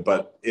 Corbin,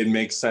 but it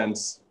makes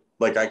sense.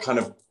 Like, I kind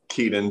of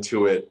keyed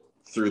into it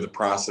through the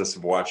process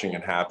of watching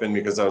it happen,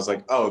 because I was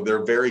like, oh,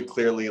 they're very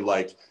clearly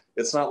like,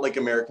 it's not like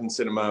American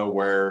cinema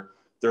where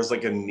there's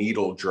like a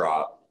needle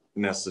drop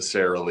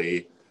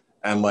necessarily.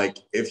 And like,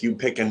 if you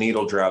pick a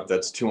needle drop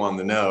that's too on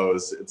the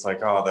nose, it's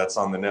like, oh, that's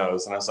on the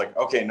nose. And I was like,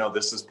 okay, no,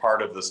 this is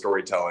part of the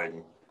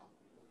storytelling,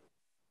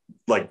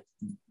 like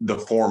the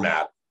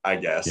format, I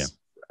guess,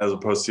 as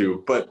opposed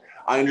to, but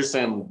I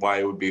understand why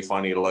it would be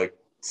funny to like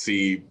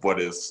see what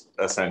is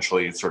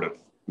essentially sort of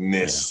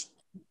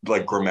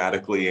like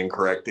grammatically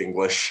incorrect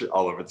English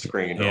all over the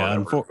screen.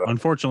 Yeah,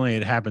 unfortunately,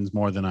 it happens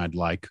more than I'd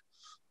like.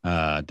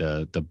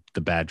 The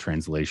bad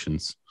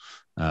translations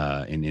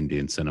in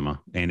Indian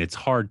cinema, and it's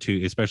hard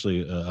to,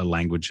 especially a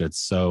language that's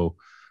so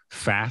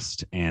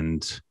fast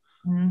and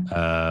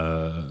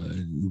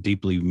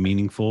deeply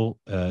meaningful.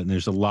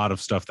 There's a lot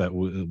of stuff that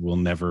we'll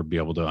never be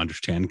able to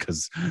understand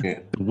because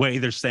the way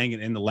they're saying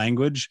it in the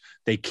language,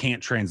 they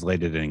can't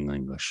translate it in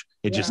English.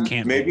 It just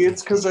can't. Maybe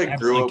it's because I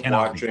grew up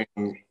watching.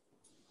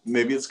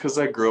 Maybe it's because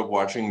I grew up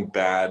watching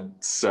bad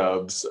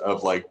subs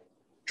of like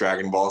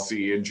Dragon Ball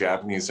Z and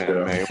Japanese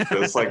anime.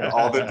 It's like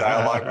all the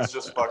dialogue was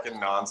just fucking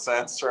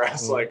nonsense. Where I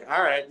was like,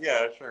 all right,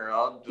 yeah, sure,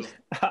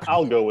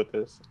 I'll go with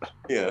this.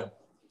 Yeah.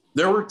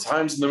 There were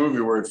times in the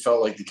movie where it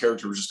felt like the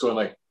character was just going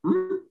like,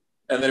 and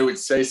then it would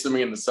say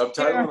something in the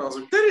subtitle, and I was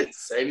like, they didn't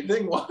say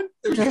anything. What?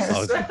 It was just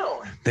a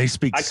sound. They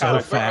speak so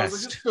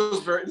fast. I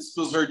was like, this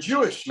feels very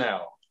Jewish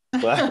now.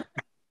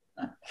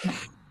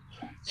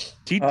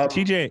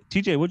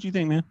 TJ, what do you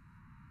think, man?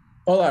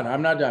 Hold on,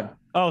 I'm not done.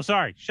 Oh,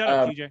 sorry. Shut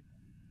up, TJ.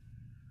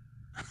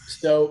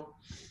 So,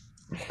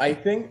 I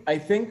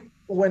think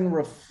when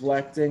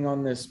reflecting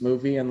on this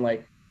movie and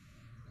like,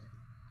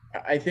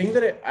 I think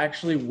that it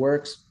actually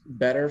works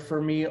better for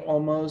me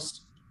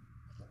almost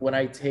when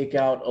I take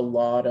out a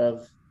lot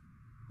of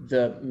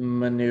the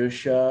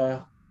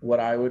minutia,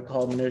 what I would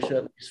call minutia,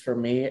 at least for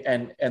me,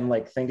 and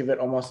like think of it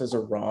almost as a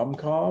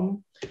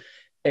rom-com,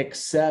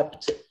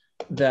 except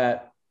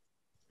that,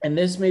 and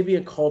this may be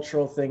a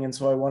cultural thing, and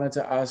so I wanted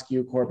to ask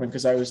you, Corbin,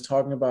 because I was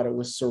talking about it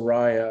with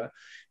Soraya,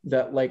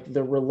 that like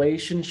the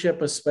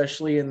relationship,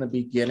 especially in the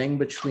beginning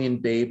between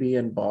Baby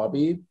and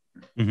Bobby,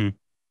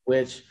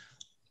 which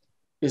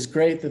is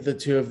great that the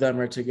two of them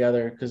are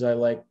together because I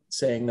like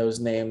saying those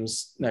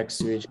names next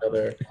to each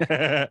other.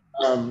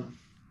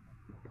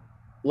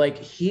 Like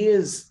he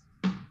is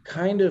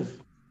kind of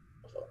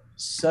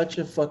such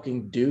a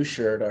fucking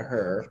doucher to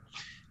her.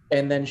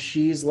 And then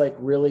she's like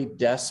really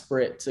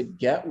desperate to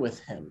get with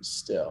him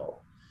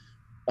still.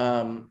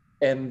 And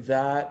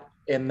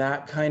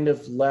that kind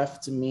of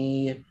left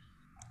me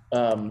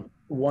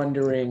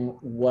wondering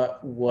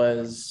what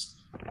was,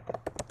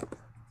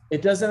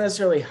 it doesn't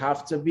necessarily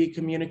have to be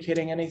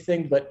communicating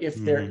anything, but if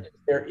there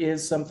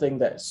is something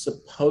that's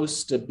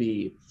supposed to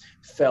be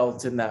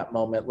felt in that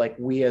moment, like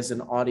we as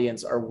an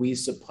audience, are we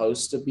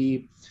supposed to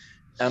be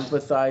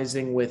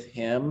empathizing with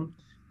him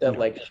that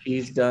like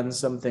she's done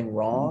something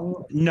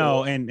wrong?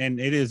 No, and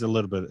it is a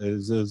little bit, it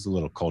is a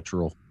little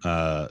cultural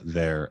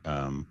there,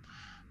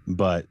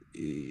 but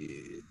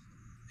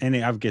and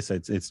I guess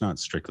it's not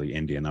strictly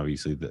Indian.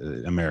 Obviously,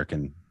 the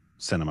American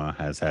cinema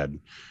has had,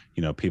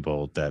 you know,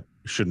 people that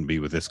shouldn't be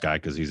with this guy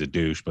because he's a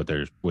douche, but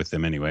they're with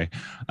them anyway.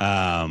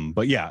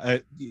 But yeah,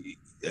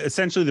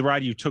 essentially the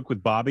ride you took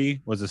with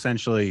Bobby was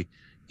essentially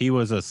he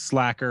was a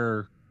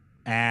slacker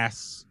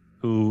ass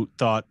who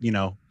thought, you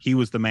know, he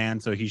was the man,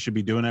 so he should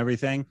be doing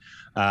everything.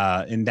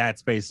 And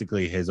that's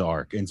basically his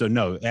arc. And so,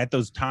 no, at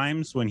those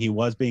times when he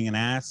was being an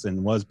ass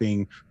and was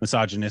being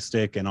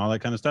misogynistic and all that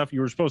kind of stuff,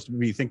 you were supposed to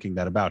be thinking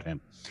that about him.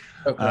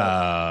 Okay.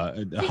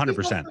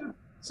 100%.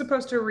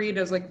 Supposed to read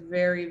as like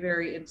very,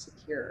 very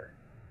insecure.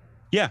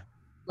 Yeah.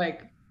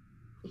 Like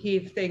he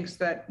thinks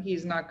that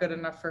he's not good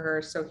enough for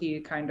her, so he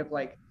kind of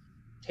like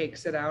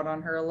takes it out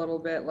on her a little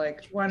bit.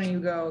 Like, why don't you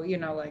go, you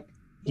know, like.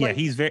 Yeah,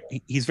 he's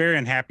very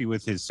unhappy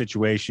with his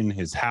situation,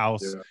 his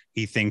house. Yeah.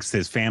 He thinks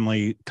his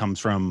family comes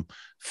from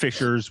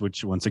fishers,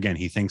 which once again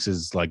he thinks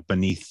is like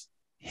beneath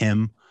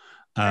him.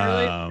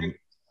 When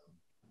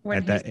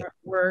he's at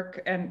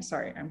work, and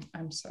sorry,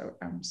 I'm sorry.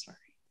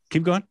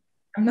 Keep going.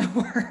 I'm the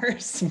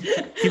worst.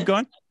 Keep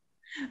going.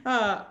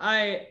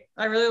 I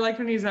really like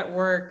when he's at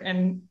work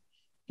and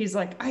he's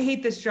like, I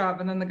hate this job,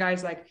 and then the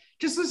guy's like,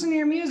 just listen to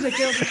your music.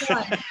 It'll be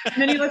fun.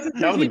 And then he listens.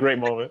 That was a great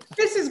moment.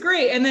 This is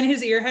great. And then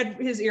his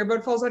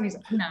earbud falls on. He's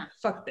like, nah,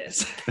 fuck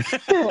this.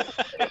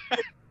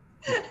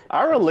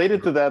 I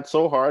related to that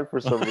so hard for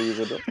some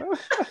reason.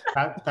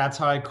 That's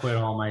how I quit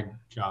all my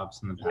jobs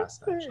in the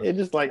past. Actually. It's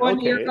just like when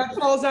your earbud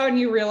falls out and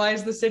you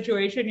realize the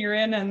situation you're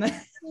in, and then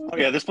oh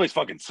yeah, this place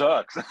fucking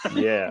sucks.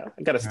 Yeah,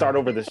 I got to start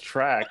over this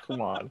track.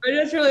 Come on. I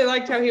just really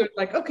liked how he was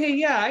like, okay,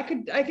 yeah,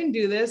 I can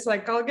do this.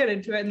 Like, I'll get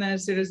into it. And then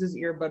as soon as his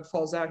earbud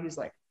falls out, he's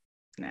like,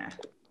 nah.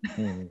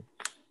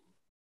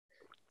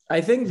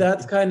 I think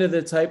that's kind of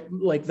the type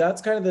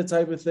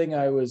of thing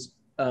I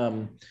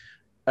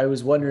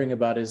was wondering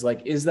about, is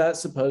like, is that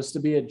supposed to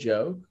be a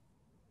joke?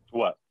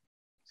 What?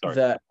 Sorry.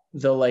 That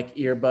the like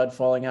earbud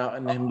falling out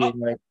and him being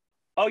like,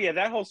 oh yeah,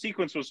 that whole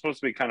sequence was supposed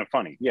to be kind of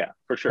funny. Yeah,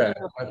 for sure.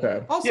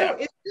 Okay. Also,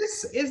 yeah.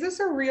 Is this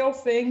a real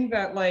thing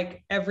that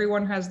like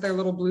everyone has their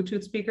little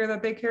Bluetooth speaker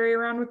that they carry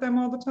around with them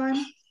all the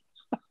time?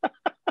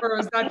 Or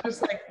is that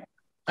just like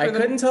I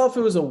couldn't tell if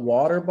it was a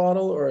water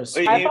bottle or a.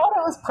 I thought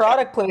it was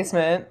product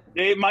placement.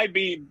 It might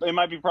be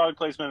product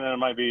placement, and it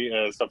might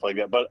be stuff like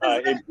that. But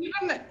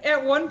even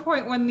at one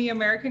point, when the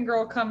American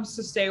girl comes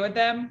to stay with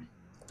them,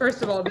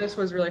 first of all, this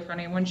was really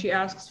funny when she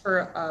asks for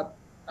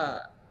a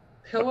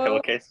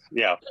pillowcase.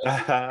 Yeah,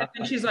 and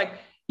she's like,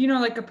 you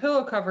know, like a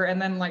pillow cover, and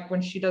then like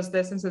when she does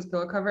this and says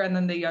pillow cover, and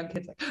then the young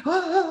kid's like,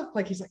 oh,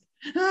 like he's like,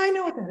 oh, I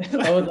know what that is.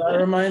 Oh, that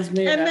reminds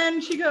me. And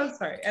then she goes,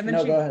 sorry, and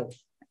then go ahead.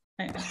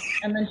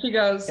 And then she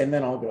goes, and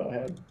then I'll go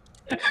ahead.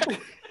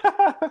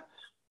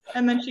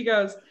 And then she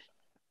goes,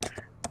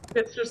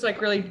 it's just like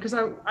really, because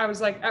I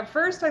was like, at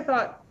first I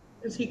thought,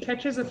 because he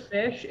catches a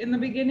fish in the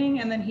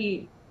beginning, and then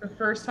the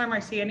first time I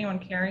see anyone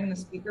carrying the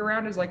speaker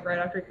around is like right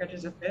after he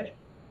catches a fish,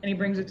 and he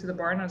brings it to the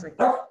bar, and I was like,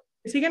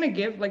 is he gonna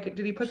give, like,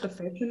 did he put the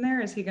fish in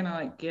there? Is he gonna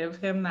like give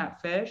him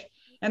that fish?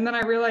 And then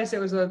I realized it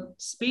was a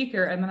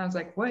speaker, and then I was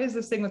like, what is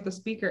this thing with the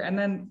speaker? And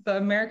then the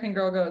American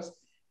girl goes,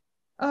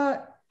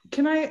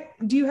 do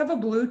you have a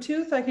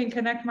Bluetooth? I can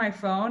connect my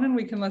phone and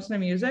we can listen to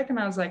music. And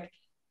I was like,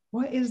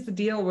 what is the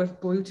deal with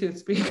Bluetooth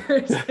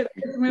speakers in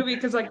this movie?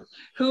 Because like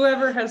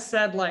whoever has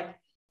said like,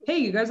 hey,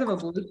 you guys have a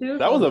Bluetooth?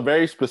 That was a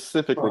very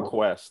specific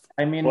request.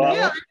 I mean,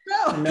 yeah,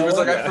 I know. He was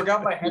like, I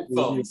forgot my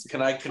headphones.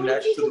 Can I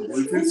connect to the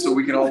Bluetooth so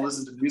we can all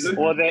listen to music?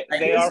 Well,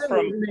 they are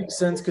from. It makes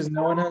sense because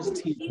no one has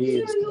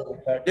TVs.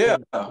 Yeah,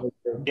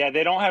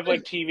 they don't have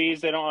like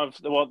TVs. They don't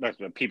have. Well,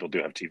 people do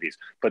have TVs,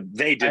 but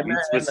they didn't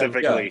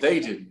specifically.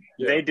 They didn't.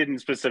 Yeah. They didn't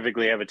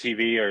specifically have a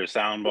TV or a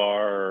sound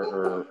bar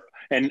or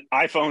and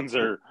iPhones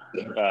are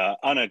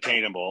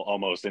unattainable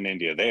almost in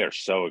India. They are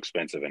so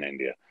expensive in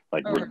India.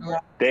 Like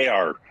they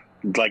are.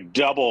 Like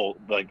double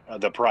like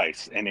the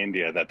price in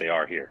India that they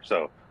are here.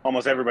 So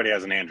almost everybody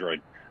has an Android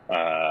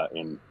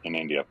in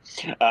India.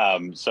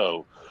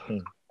 So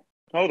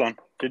hold on.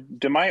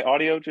 Did my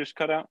audio just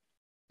cut out?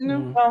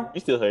 No. We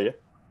still hear you.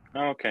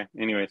 Okay.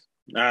 Anyways.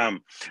 Yeah.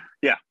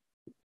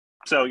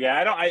 So yeah,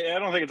 I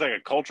don't think it's like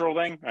a cultural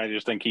thing. I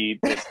just think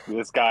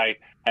this guy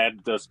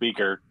had the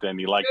speaker and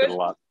he liked it a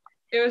lot.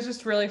 It was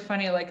just really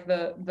funny, like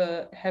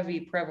the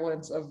heavy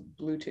prevalence of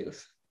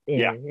Bluetooth.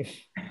 Yeah,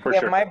 for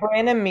sure. My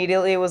brain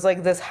immediately was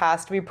like, this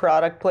has to be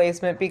product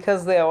placement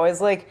because they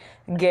always like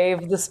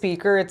gave the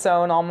speaker its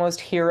own almost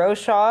hero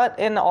shot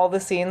in all the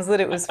scenes that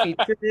it was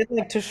featured in,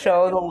 like to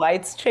show the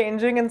lights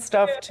changing and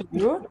stuff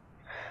too.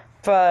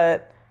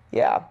 But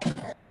yeah,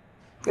 it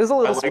was a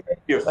little like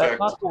the effect.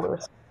 not the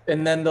worst.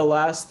 And then the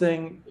last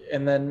thing,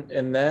 and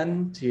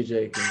then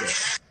TJ can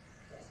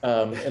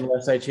go.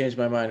 Unless I change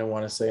my mind and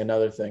want to say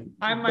another thing.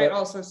 I might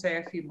also say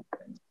a few more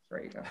things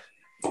before you go.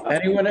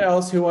 Anyone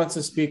else who wants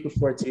to speak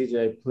before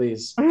TJ,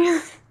 please.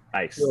 Nice.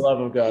 For the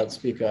love of God,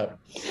 speak up.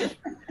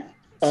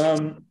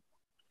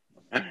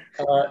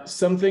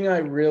 Something I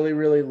really,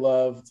 really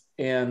loved,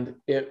 and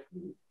it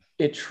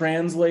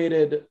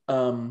translated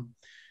more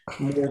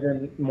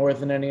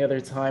than any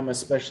other time,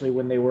 especially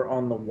when they were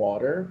on the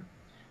water,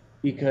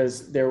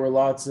 because there were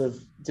lots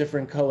of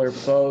different color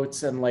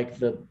boats and like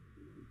the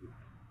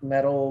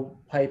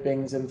metal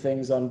pipings and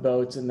things on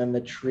boats, and then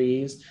the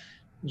trees,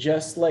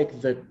 just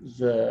like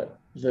the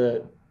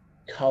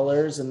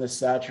colors and the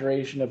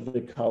saturation of the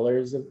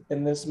colors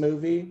in this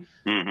movie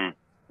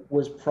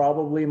was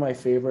probably my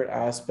favorite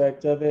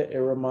aspect of it. It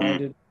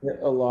reminded me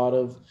a lot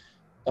of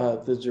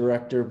the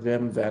director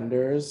Wim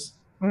Wenders.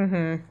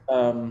 And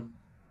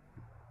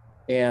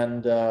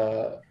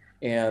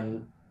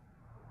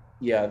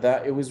yeah,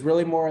 that it was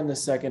really more in the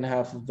second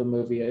half of the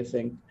movie, I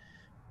think,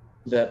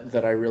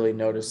 that I really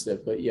noticed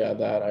it. But yeah,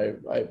 that I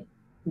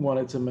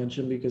wanted to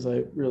mention because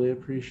I really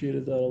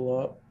appreciated that a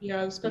lot.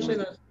 Yeah, especially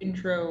the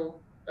intro,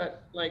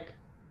 like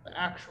the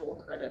actual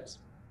credits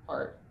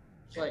part.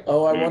 Like, I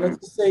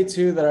wanted to say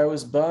too that I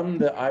was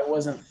bummed that I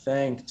wasn't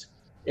thanked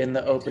in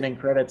the opening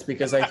credits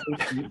because I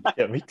think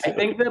I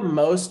think that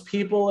most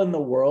people in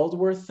the world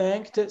were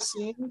thanked, it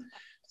seemed.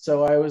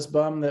 So I was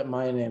bummed that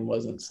my name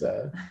wasn't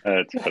said.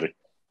 That's funny.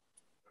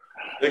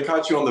 They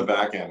caught you on the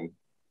back end.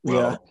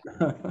 Well,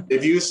 yeah.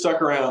 If you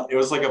stuck around, it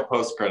was like a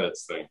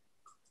post-credits thing.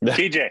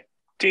 TJ,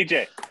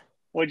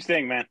 what'd you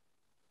think, man?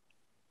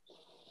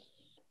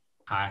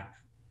 Hi.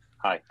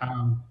 Hi,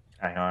 how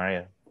are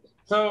you?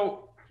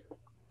 So,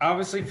 I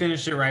obviously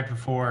finished it right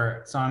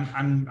before, so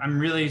I'm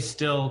really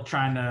still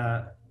trying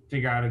to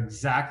figure out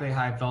exactly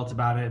how I felt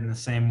about it in the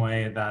same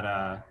way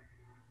that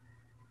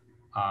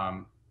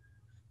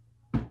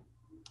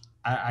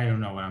I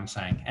don't know what I'm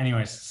saying.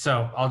 Anyways,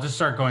 so I'll just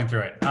start going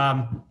through it.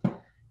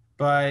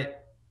 But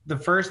the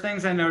first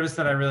things I noticed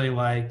that I really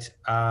liked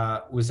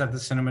was that the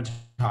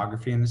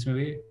cinematography in this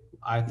movie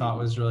I thought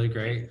was really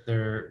great.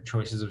 Their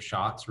choices of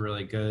shots were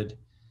really good.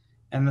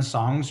 And the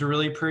songs are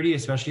really pretty,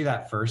 especially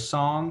that first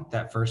song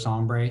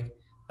break.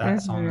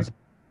 That song is a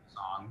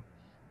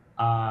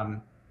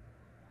song.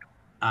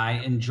 I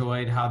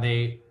enjoyed how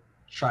they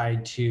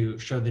tried to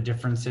show the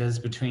differences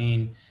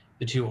between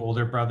the two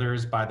older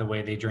brothers by the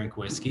way they drink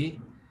whiskey.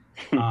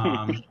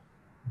 In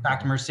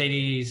fact,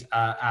 Mercedes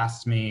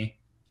asked me,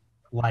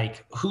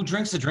 like, who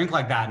drinks a drink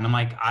like that? And I'm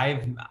like,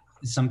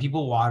 some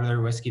people water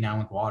their whiskey down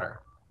with water.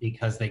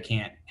 because they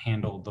can't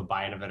handle the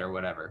bite of it or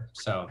whatever.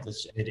 So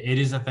it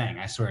is a thing.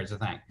 I swear it's a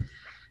thing.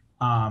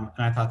 And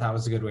I thought that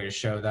was a good way to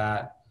show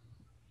that.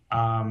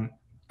 I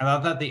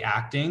thought that the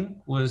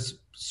acting was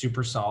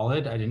super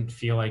solid. I didn't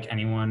feel like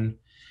anyone.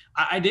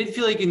 I did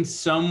feel like in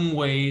some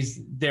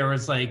ways there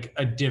was like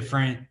a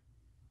different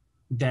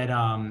that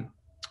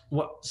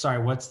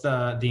what's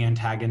the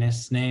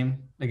antagonist's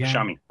name again?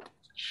 Shami.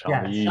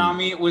 Yeah,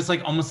 Shami was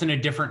like almost in a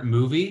different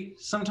movie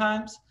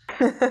sometimes.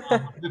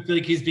 I feel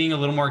like he's being a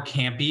little more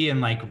campy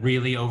and like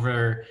really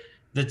over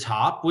the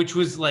top, which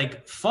was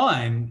like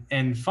fun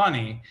and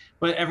funny,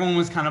 but everyone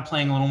was kind of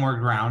playing a little more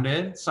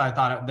grounded. So I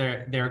thought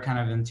they were kind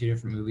of in two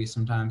different movies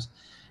sometimes.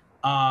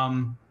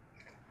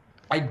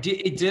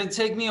 It did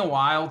take me a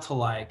while to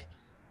like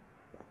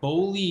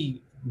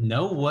fully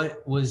know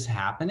what was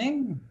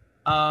happening.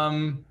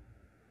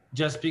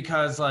 Just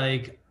because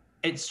like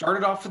it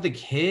started off with the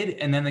kid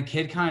and then the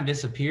kid kind of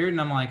disappeared, and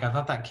I'm like, I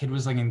thought that kid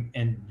was like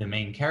in the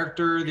main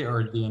character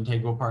or the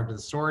integral part of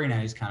the story.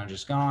 Now he's kind of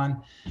just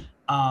gone.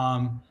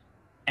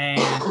 And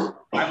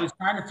I was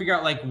trying to figure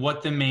out like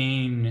what the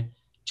main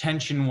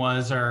tension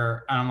was,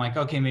 and I'm like,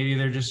 okay, maybe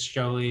they're just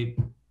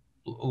showing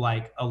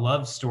like a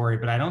love story,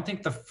 but I don't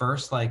think the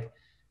first like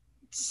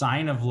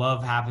sign of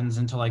love happens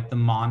until like the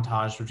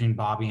montage between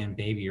Bobby and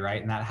Baby, right?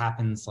 And that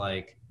happens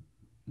like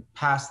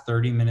past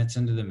 30 minutes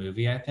into the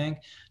movie, I think.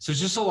 So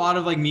it's just a lot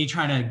of like me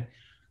trying to,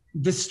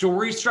 the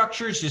story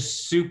structure is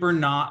just super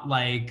not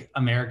like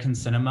American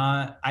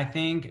cinema. I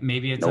think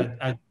maybe it's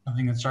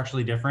something that's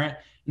structurally different.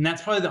 And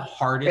that's probably the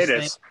hardest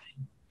thing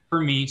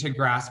for me to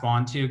grasp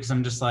onto, because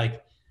I'm just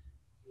like,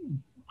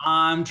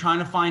 I'm trying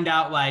to find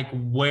out like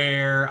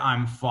where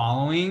I'm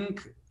following,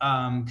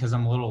 because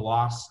I'm a little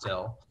lost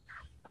still.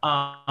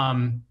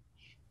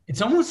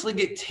 It's almost like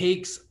it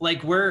takes,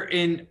 like we're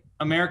in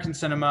American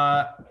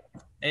cinema,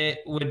 it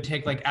would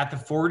take like at the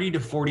 40 to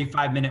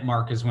 45 minute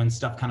mark is when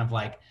stuff kind of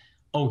like,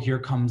 oh, here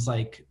comes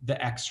like the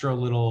extra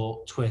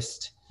little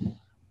twist. And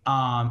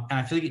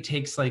I feel like it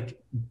takes like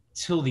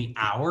till the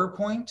hour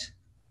point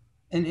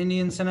in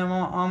Indian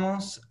cinema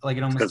almost. Like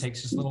it almost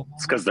takes just a little.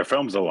 It's because their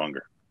films are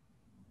longer.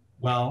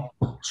 Well,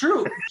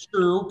 true.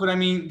 But I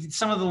mean,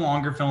 some of the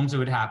longer films, it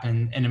would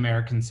happen in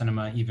American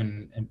cinema,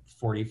 even at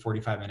 40,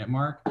 45 minute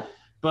mark.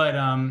 But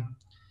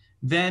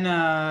then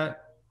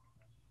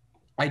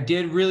I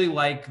did really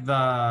like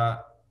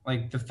the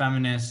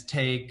feminist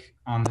take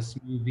on this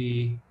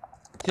movie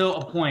till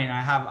a point.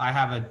 I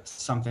have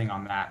something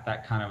on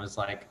that kind of was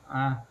like,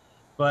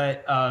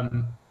 but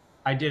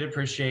I did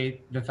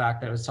appreciate the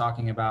fact that it was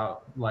talking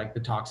about like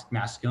the toxic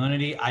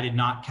masculinity. I did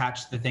not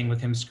catch the thing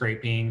with him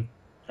scraping.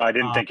 I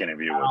didn't think any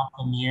of you would. Off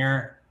the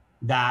mirror.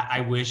 That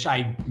I wish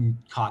I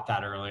caught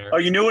that earlier. Oh,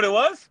 you knew what it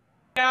was?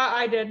 Yeah,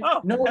 I did.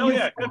 Oh, no, hell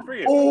yeah, good for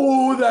you.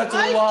 Oh, that's a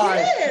I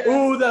lie. did.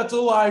 Oh, that's a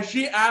lie.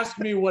 She asked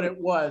me what it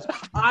was.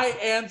 I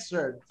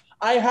answered.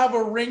 I have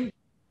a ring.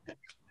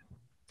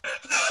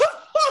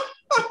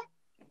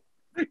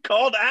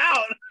 Called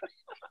out.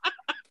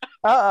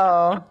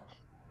 Uh-oh.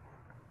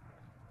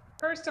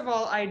 First of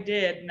all, I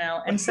did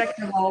now, and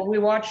second of all, we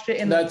watched it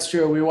in. That's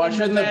true. We watched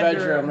it in the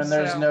bedroom, and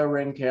there's so. no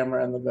ring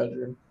camera in the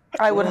bedroom.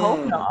 I would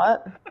hope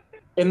not.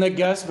 In the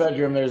guest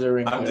bedroom, there's a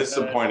ring camera.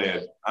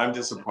 I'm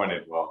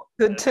disappointed. Will.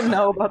 Good to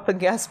know about the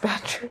guest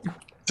bedroom.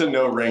 To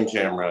no ring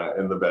camera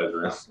in the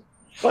bedroom.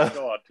 Go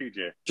on,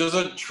 TJ. Just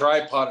a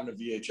tripod and a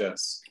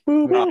VHS.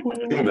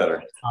 Even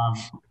better.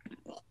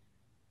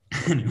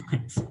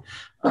 Anyways,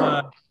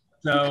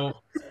 so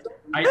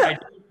I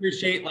do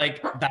appreciate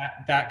like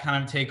that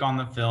kind of take on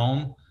the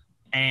film,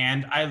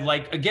 and I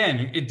like,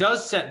 again, it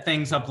does set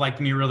things up like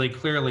me really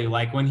clearly.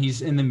 Like when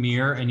he's in the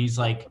mirror and he's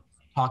like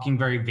talking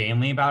very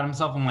vainly about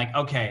himself, I'm like,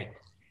 okay,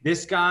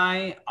 this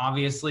guy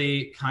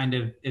obviously kind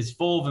of is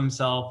full of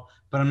himself,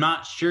 but I'm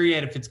not sure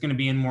yet if it's going to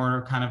be in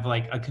more kind of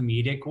like a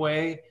comedic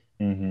way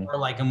or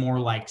like a more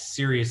like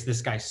serious,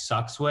 this guy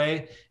sucks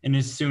way. And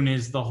as soon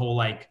as the whole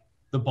like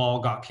the ball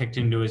got kicked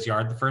into his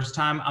yard the first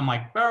time, I'm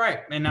like, all right,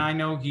 and I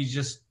know he's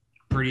just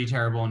pretty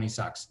terrible and he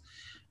sucks.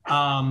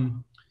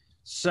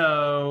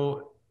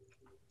 So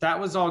that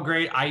was all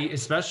great. I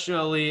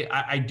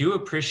do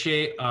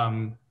appreciate,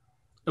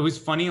 it was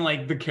funny,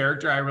 like the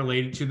character I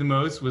related to the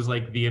most was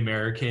like the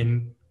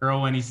American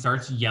girl when he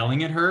starts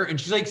yelling at her and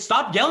she's like,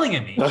 stop yelling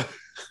at me.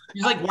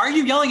 She's like, why are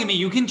you yelling at me?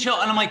 You can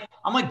chill. And I'm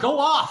like, go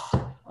off.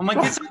 I'm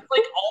like, this is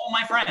like all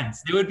my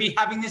friends. They would be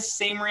having this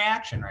same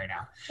reaction right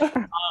now.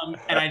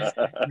 And I just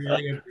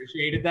really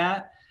appreciated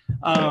that.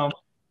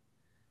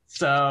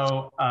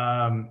 So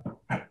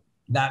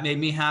that made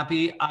me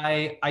happy.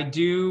 I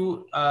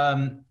do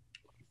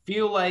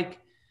feel like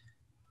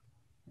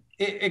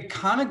it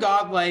kind of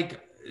got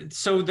like,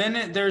 so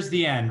then there's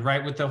the end,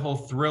 right? With the whole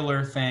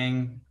thriller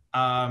thing,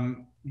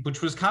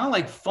 which was kind of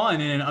like fun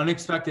and an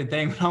unexpected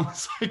thing. But I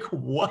was like,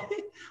 what?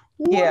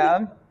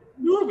 Yeah.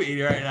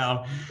 Movie right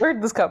now.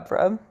 Where'd this come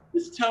from?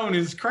 This tone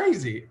is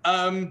crazy.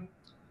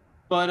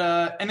 But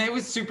and it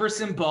was super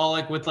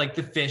symbolic with like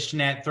the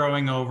fishnet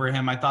throwing over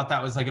him. I thought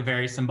that was like a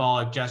very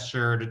symbolic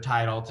gesture to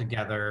tie it all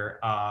together.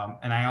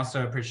 And I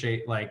also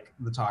appreciate like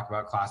the talk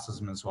about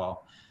classism as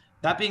well.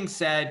 That being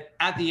said,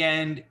 at the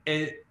end,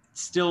 it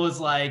still is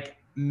like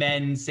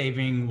men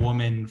saving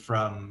women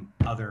from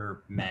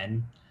other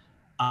men,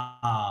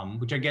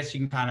 which I guess you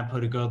can kind of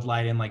put a good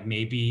light in. Like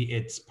maybe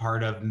it's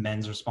part of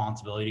men's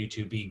responsibility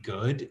to be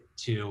good,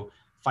 to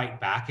fight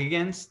back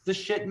against the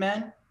shit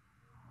men.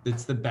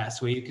 It's the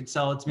best way you could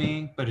sell it to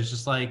me. But it's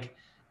just like,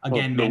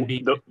 again, men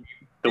being the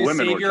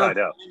women were tied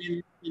up.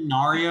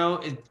 Scenario,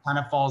 it kind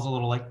of falls a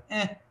little like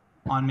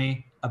on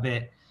me a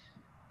bit.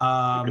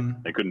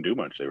 They couldn't do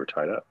much. They were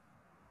tied up.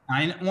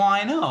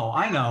 I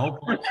know.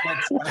 But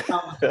that's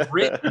how it was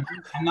written.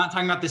 I'm not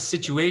talking about the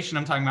situation.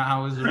 I'm talking about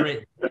how it was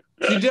written.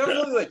 She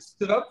definitely like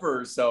stood up for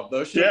herself,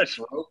 though. She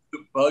broke the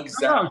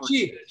bugs out. No,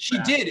 she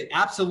did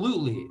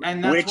absolutely,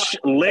 and that's which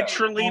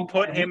literally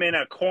put him in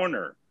a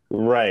corner.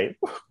 Right.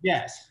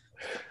 Yes.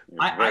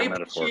 I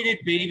appreciated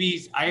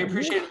Baby's. I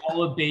appreciate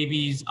all of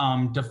Baby's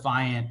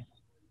defiant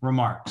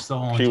remarks. The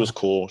whole. She was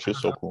cool. She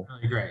was so cool.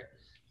 Really great.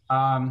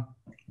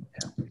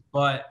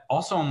 But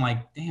also I'm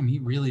like, damn, he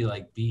really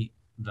like beat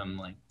them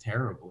like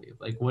terribly.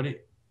 Like what did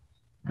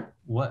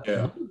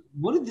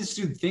this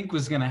dude think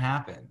was gonna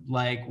happen?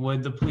 Like,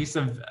 would the police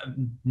have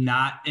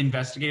not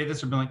investigated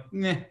this or been like,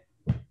 nah?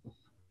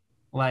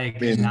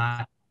 Like,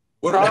 not.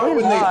 What about when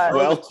they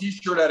throw the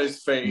t-shirt at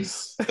his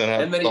face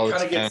and then he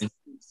kind of gets,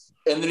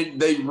 and then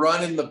they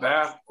run in the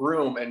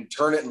bathroom and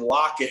turn it and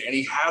lock it, and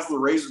he has the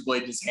razor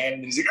blade in his hand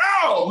and he's like,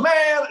 oh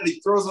man, and he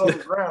throws it on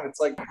the ground.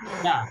 It's like,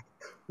 yeah,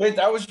 wait,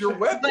 that was your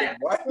weapon.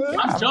 What?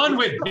 I'm done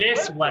with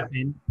this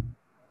weapon.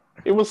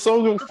 It was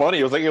so funny.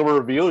 It was like a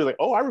reveal. He's like,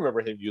 oh, I remember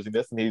him using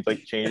this, and he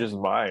like changed his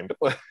mind.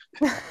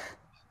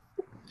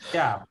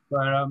 Yeah,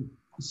 but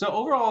so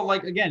overall,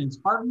 like again, it's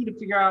hard for me to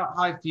figure out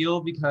how I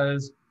feel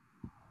because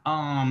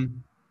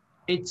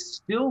it's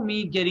still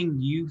me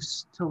getting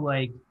used to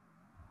like,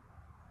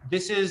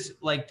 this is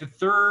like the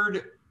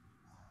third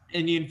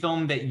Indian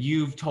film that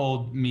you've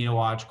told me to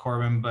watch,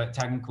 Corbin, but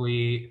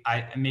technically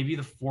maybe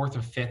the fourth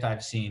or fifth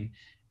I've seen.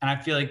 And I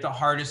feel like the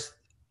hardest,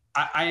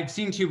 I've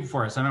seen two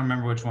before, so I don't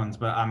remember which ones,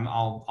 but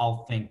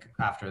I'll think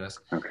after this.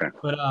 Okay.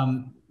 But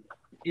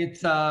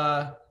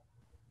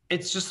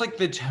it's just like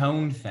the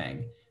tone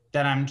thing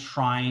that I'm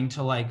trying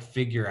to like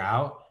figure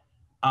out.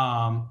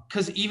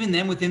 Because even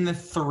then, within the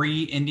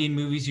 3 Indian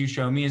movies you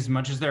show me, as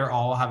much as they're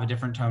all have a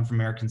different tone from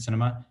American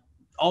cinema,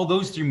 all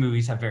those 3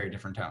 movies have very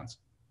different tones.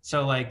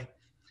 So like,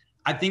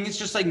 I think it's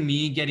just like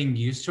me getting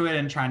used to it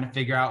and trying to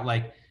figure out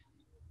like,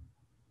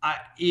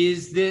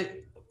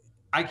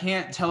 I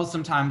can't tell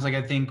sometimes, like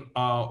I think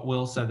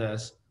Will said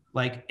this,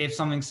 like if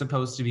something's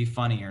supposed to be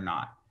funny or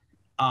not.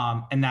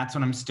 And that's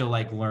when I'm still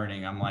like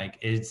learning. I'm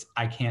like,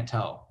 I can't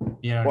tell.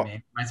 You know what I mean?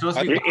 Am I supposed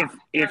to be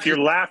if you're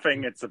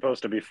laughing, it's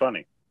supposed to be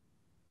funny.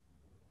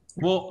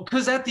 Well,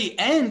 because at the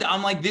end,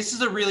 I'm like, this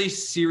is a really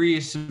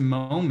serious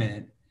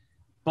moment.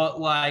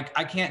 But like,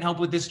 I can't help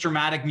with this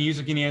dramatic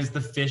music and he has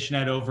the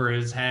fishnet over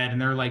his head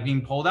and they're like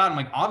being pulled out. I'm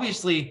like,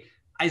 obviously,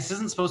 this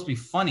isn't supposed to be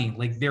funny.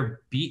 Like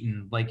they're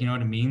beaten, like, you know what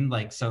I mean?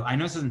 Like, so I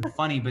know this isn't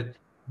funny, but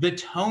the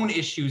tone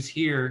issues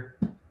here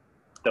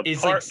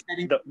like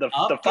setting the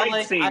fight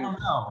like, scene I don't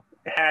know.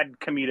 Had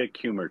comedic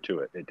humor to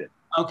it. It did.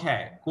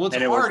 Okay. Well, it's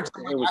hard.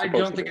 I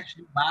don't think I should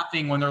be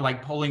laughing when they're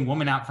like pulling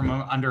women out from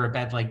under a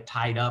bed, like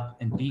tied up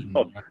and beaten.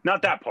 Oh,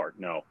 not that part.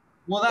 No.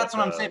 Well, that's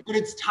what I'm saying, but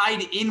it's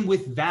tied in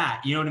with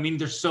that. You know what I mean?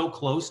 They're so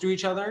close to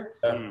each other.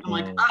 I'm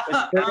like,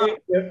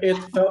 it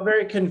felt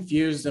very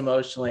confused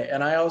emotionally.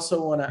 And I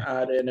also want to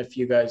add in, if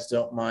you guys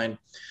don't mind,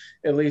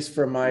 at least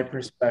from my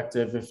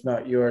perspective, if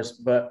not yours,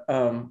 but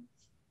I'm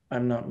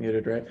not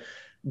muted, right?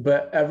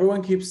 But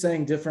everyone keeps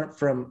saying different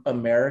from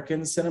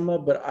American cinema,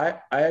 but I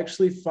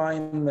actually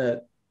find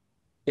that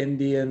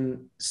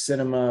Indian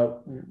cinema,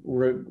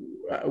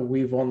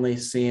 we've only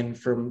seen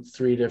from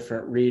 3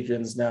 different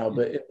regions now,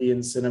 but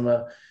Indian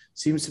cinema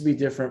seems to be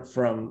different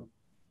from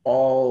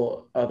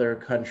all other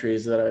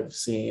countries that I've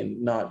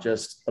seen, not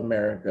just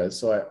America.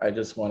 So I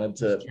just wanted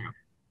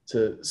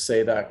to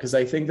say that, because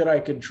I think that I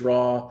could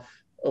draw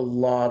a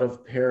lot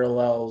of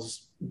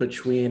parallels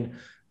between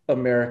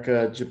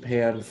America,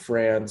 Japan,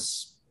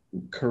 France,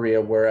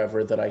 Korea,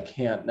 wherever, that I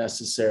can't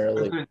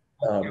necessarily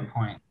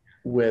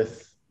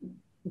with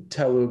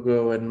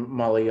Telugu and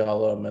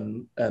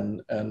Malayalam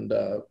and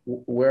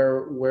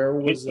where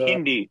was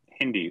Hindi?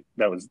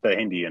 That was the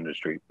Hindi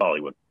industry.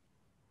 Bollywood.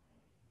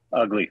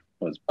 Ugly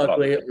was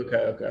Ugly.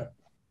 Bollywood. Okay.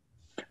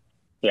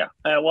 Yeah.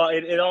 Well,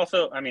 it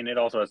also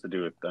has to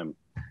do with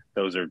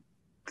those are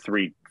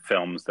 3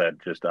 films that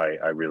just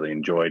I really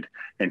enjoyed,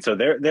 and so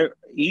they're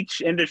each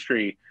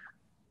industry.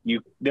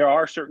 There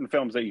are certain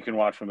films that you can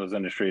watch from those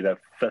industries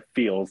that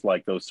feels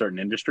like those certain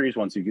industries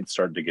once you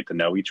start to get to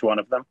know each one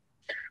of them,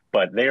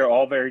 but they are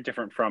all very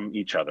different from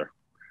each other.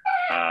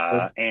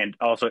 And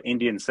also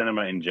Indian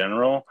cinema in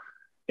general,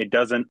 it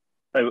doesn't,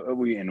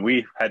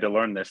 we had to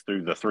learn this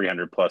through the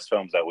 300 plus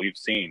films that we've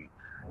seen,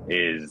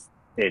 is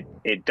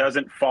it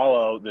doesn't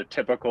follow the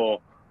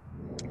typical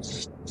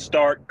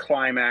start,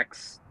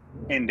 climax,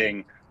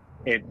 ending.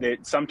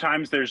 It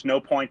sometimes there's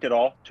no point at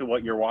all to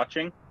what you're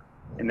watching,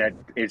 and that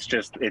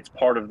it's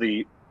part of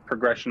the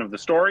progression of the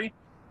story.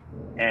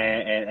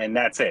 and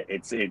that's it.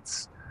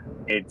 It's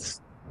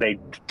they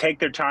take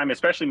their time,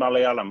 especially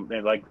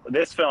Malayalam. Like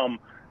this film,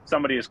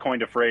 somebody has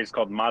coined a phrase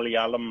called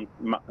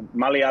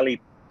Malayali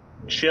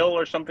chill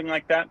or something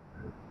like that.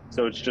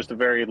 So it's just a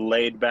very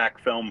laid back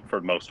film for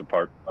most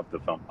part of the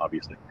film,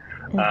 obviously.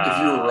 If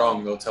you're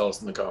wrong, they'll tell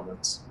us in the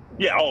comments.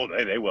 Yeah, oh,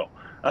 they will.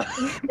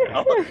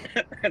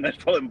 And there's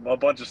probably a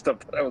bunch of stuff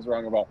that I was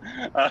wrong about.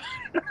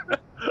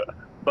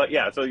 But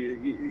yeah, so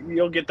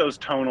you'll get those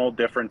tonal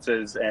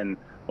differences. And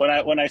when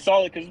I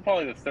saw it, because it's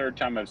probably the third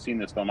time I've seen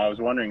this film, I was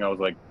wondering, I was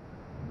like,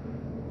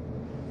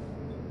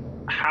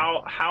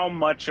 how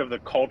much of the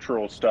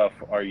cultural stuff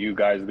are you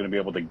guys going to be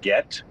able to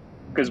get?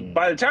 Because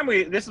by the time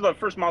this is the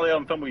first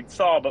Malayalam film we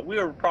saw, but we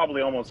were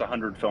probably almost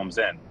 100 films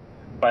in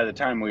by the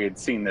time we had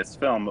seen this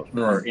film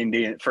for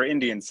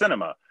Indian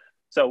cinema.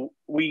 So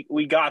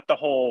we got the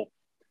whole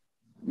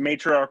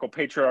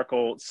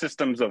patriarchal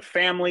systems of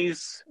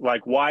families.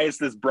 Like, why is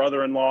this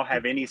brother-in-law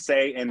have any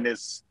say in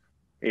this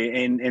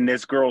in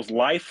this girl's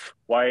life?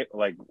 Why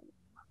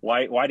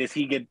does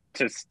he get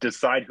to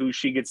decide who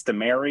she gets to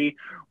marry?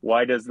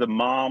 Why does the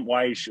mom?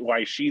 Why is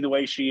she the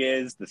way she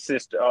is? The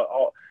sister,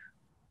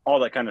 all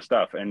that kind of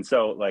stuff. And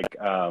so, like,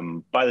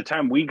 by the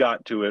time we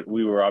got to it,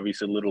 we were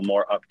obviously a little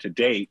more up to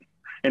date.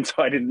 And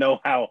so I didn't know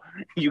how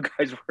you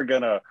guys were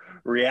gonna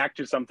react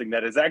to something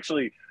that is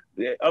actually,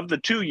 of the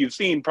two you've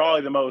seen,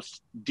 probably the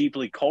most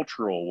deeply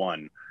cultural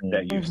one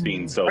that you've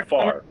seen so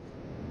far.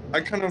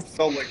 I kind of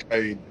felt like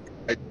I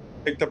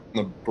picked up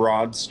on the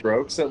broad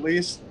strokes, at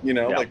least,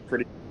 like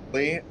pretty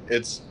quickly.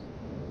 It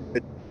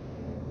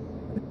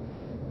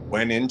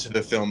went into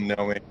the film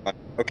knowing, like,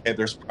 okay,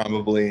 there's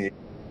probably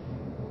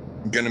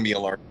going to be a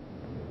large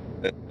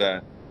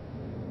that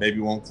maybe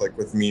won't click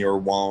with me or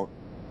won't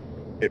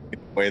hit me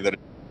the way that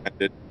it's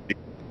intended.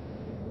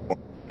 Won't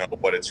know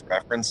what it's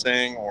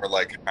referencing or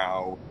like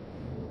how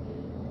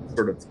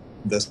sort of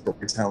the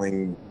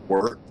storytelling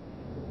works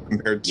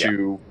compared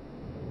to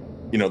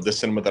the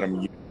cinema that I'm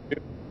used to.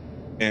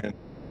 And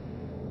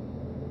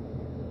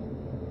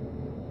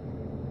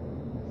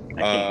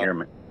I can't hear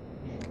me.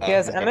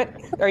 Yes, Emmett,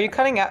 are you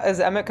cutting out? Is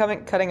Emmett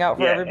cutting out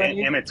for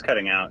everybody? Emmett's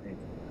cutting out.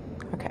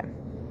 Okay.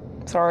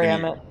 Sorry,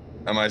 Emmett.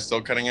 Am I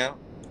still cutting out?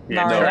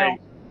 Yeah,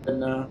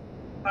 No.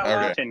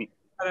 Okay.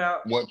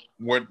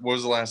 What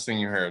was the last thing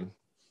you heard?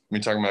 Me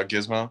talking about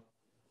Gizmo?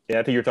 Yeah,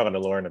 I think you're talking to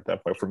Lauren at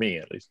that point, for me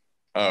at least.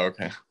 Oh,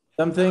 okay.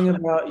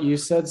 You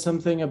said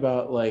something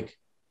about like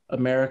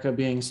America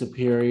being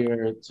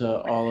superior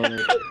to all of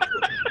it.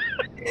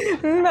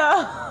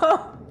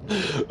 No.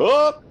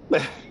 Oh!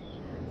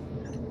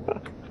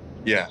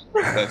 Yeah,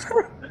 that's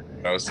what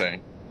I was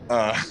saying.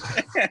 I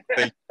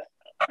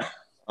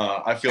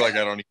feel like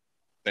I don't need to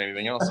say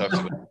anything else after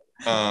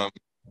that.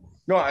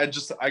 No, I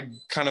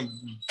kind of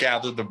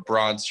gathered the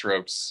broad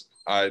strokes.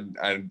 I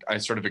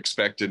sort of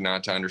expected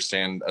not to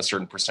understand a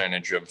certain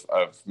percentage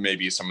of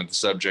maybe some of the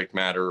subject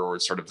matter or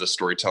sort of the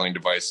storytelling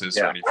devices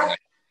or anything like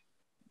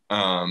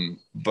that.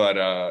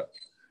 But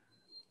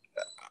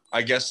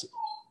I guess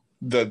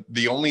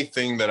the only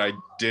thing that I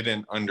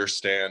didn't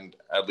understand,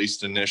 at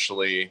least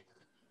initially,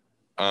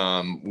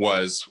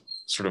 was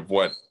sort of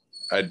what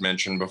I'd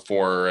mentioned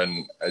before,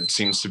 and it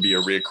seems to be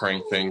a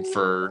reoccurring thing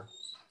for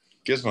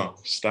Gizmo.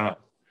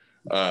 Stop.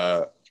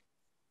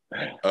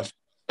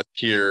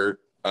 Here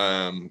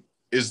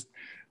is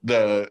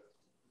the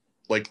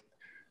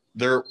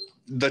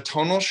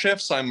tonal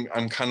shifts. I'm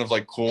kind of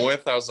like cool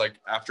with. I was like,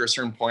 after a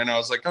certain point, I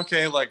was like,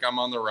 okay, like I'm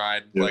on the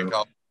ride. Yeah. Like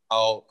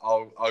I'll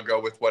go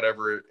with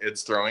whatever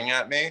it's throwing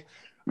at me.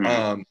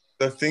 Mm-hmm.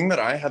 The thing that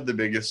I had the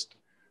biggest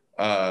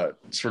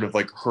sort of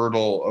like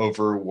hurdle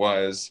over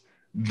was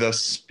the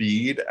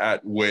speed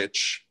at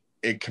which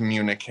it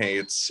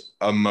communicates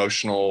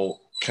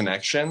emotional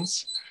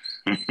connections.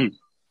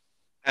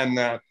 And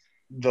that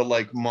the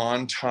like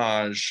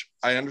montage,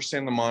 I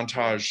understand the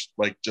montage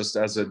like just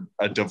as a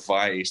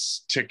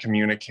device to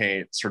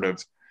communicate sort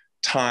of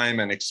time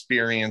and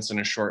experience in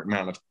a short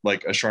amount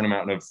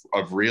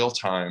of real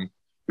time.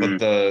 But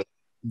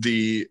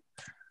the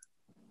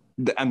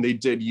and they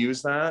did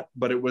use that,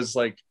 but it was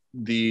like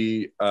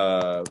the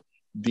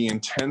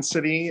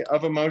intensity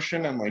of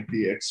emotion and like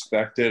the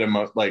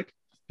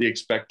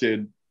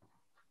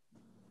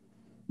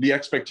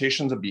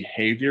expectations of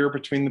behavior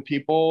between the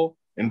people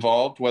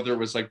involved, whether it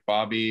was like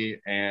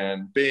Bobby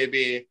and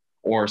Baby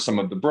or some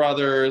of the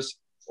brothers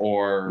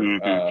or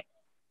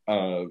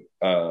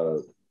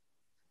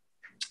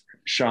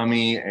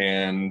Shami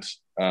and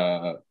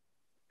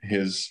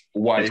his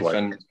wife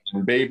and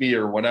Baby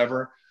or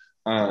whatever.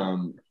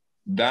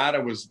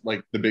 That was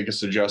like the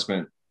biggest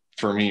adjustment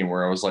for me,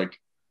 where I was like,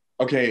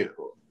 okay,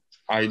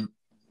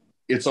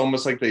 it's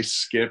almost like they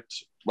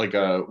skipped like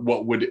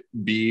what would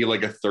be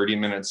like a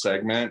 30-minute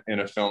segment in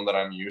a film that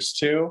I'm used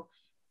to,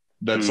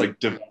 that's like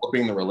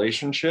developing the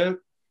relationship.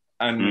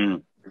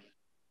 And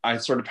I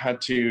sort of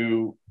had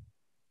to,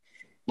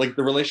 like,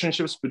 the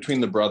relationships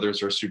between the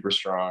brothers are super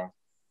strong.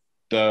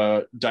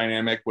 The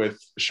dynamic with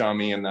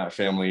Shami and that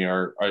family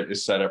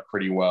is set up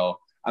pretty well.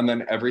 And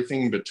then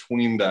everything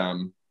between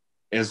them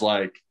is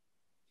like,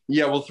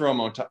 yeah, we'll throw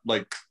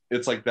like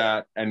it's like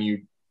that, and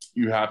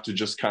you have to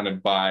just kind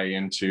of buy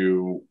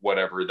into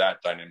whatever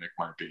that dynamic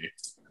might be.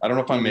 I don't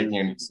know if I'm making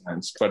any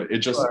sense, but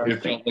it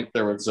felt like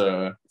there was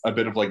a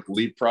bit of like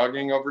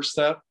leapfrogging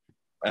overstep,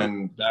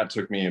 and that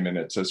took me a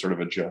minute to sort of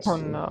adjust. Oh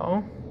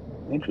no.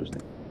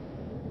 Interesting.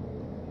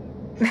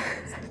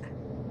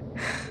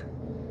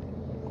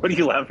 What are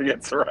you laughing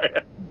at,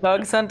 Soraya?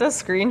 Doug sent a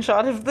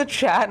screenshot of the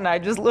chat and I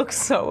just look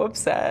so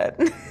upset.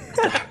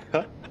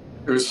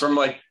 It was from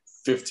like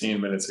 15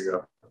 minutes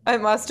ago.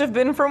 It must have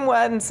been from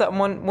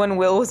when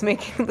Will was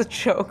making the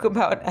joke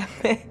about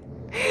Emmett.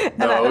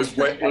 No,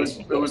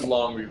 it was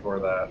long before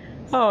that.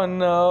 Oh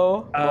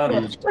no.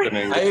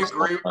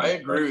 I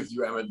agree with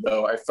you, Emmett,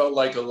 though. I felt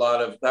like a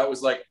lot of that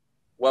was like,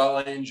 while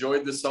I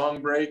enjoyed the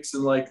song breaks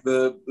and like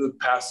the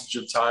passage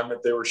of time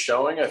that they were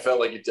showing, I felt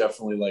like it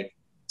definitely like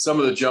some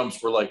of the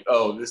jumps were like,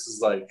 oh, this is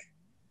like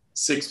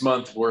 6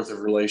 months worth of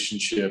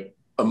relationship,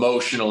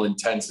 emotional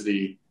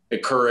intensity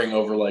occurring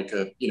over like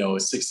a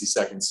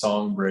 60-second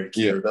song break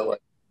here that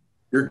like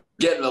you're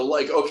getting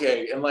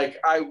okay, and like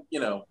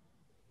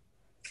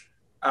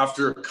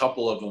after a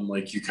couple of them,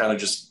 like you kind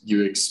of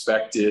you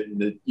expect it,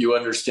 and that you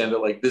understand that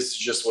like this is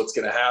just what's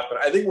going to happen.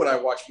 I think when I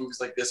watch movies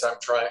like this,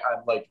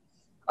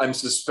 I'm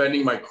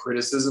suspending my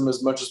criticism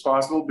as much as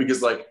possible,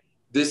 because like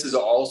this is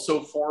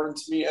also foreign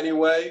to me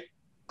anyway,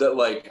 that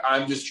like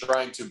I'm just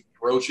trying to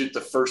approach it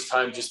the first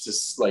time just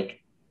to like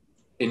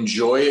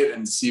enjoy it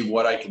and see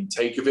what I can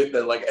take of it,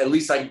 that like at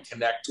least I can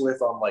connect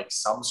with on like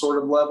some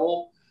sort of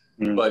level.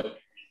 But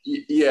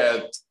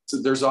yeah,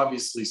 so there's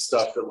obviously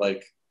stuff that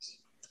like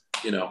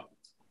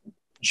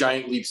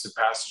giant leaps of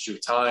passage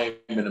of time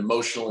and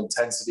emotional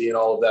intensity and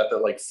all of that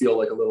like feel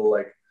like a little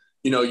like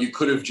you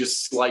could have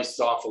just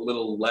sliced off a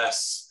little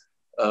less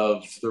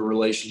of the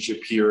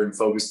relationship here and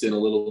focused in a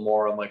little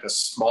more on like a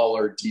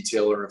smaller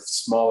detail or a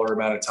smaller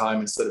amount of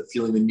time, instead of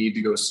feeling the need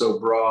to go so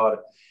broad.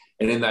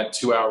 And in that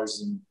 2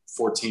 hours and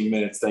 14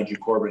 minutes, thank you,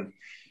 Corbin,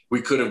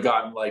 we could have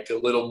gotten like a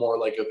little more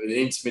like of an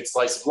intimate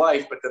slice of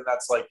life. But then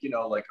that's like,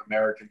 like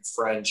American,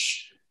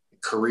 French,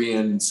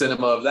 Korean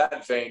cinema of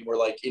that vein, where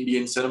like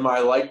Indian cinema, I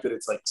like that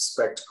it's like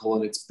spectacle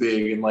and it's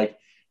big. And like,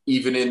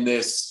 even in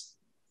this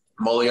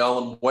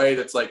Malayalam way,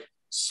 that's like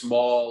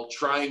small,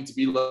 trying to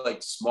be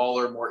like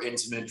smaller, more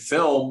intimate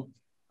film,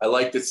 I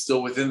like that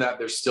still within that,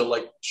 there's still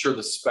like, sure,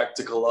 the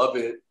spectacle of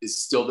it is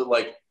still that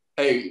like,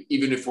 hey,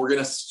 even if we're going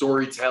to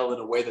story tell in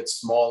a way that's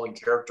small and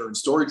character and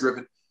story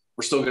driven,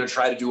 we're still going to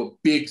try to do a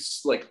big,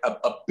 like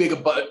a big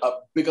amount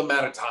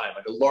of time,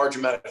 like a large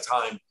amount of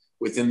time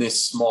within this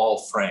small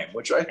frame,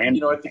 which I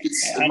think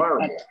it's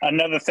admirable.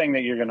 Another thing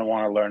that you're going to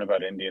want to learn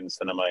about Indian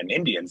cinema and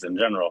Indians in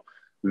general,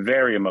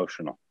 very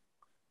emotional.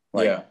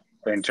 Like,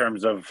 in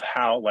terms of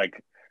how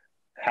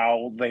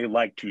they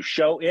like to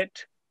show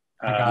it.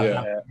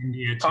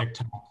 India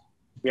TikTok.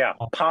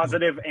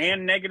 Positive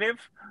and negative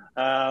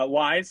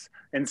wise.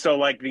 And so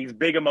like these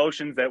big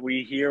emotions that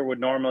we here would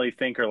normally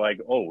think are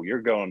like, oh,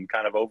 you're going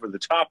kind of over the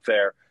top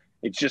there.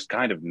 It's just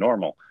kind of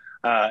normal.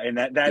 And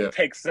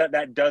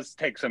that does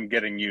take some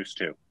getting used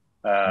to.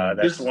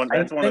 That's one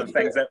of the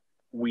things that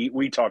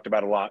we talked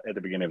about a lot at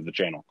the beginning of the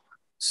channel.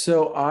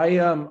 So I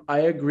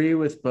agree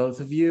with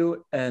both of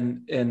you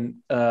and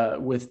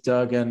with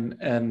Doug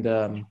and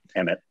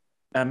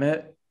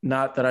Emmett.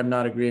 Not that I'm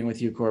not agreeing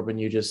with you, Corbin.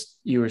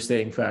 You were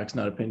stating facts,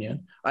 not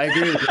opinion. I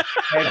agree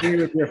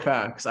with your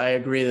facts. I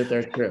agree that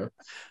they're true.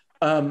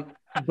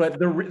 But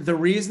the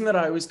reason that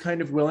I was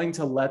kind of willing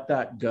to let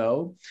that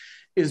go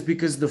is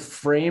because the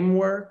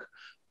framework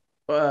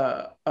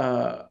that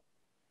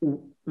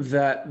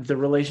the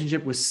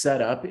relationship was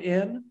set up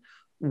in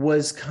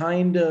was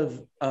kind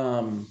of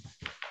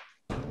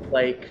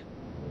like,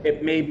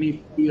 it made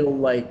me feel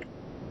like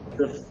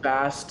the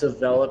fast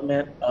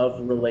development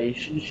of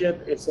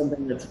relationship is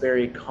something that's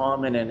very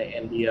common in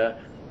India,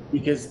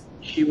 because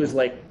he was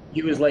like,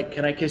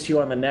 can I kiss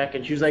you on the neck?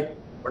 And she was like,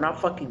 we're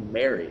not fucking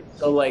married.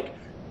 So like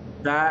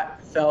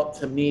that felt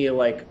to me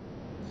like,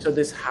 so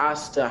this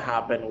has to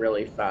happen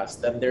really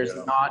fast. And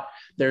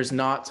there's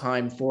not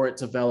time for it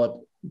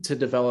to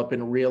develop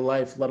in real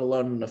life, let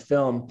alone in a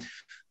film,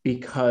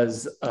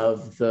 because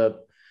of the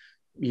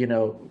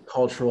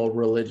cultural,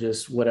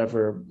 religious,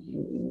 whatever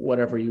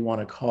you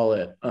want to call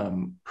it,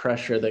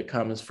 pressure that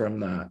comes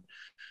from that,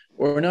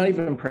 or not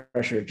even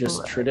pressure,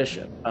 just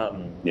tradition.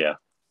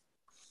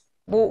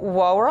 Well,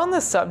 while we're on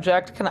this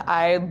subject, can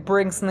I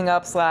bring something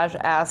up /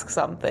 ask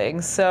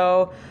something?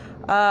 So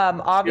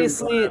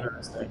obviously,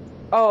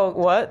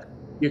 what?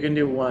 You can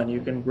do one.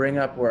 You can bring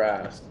up or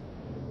ask.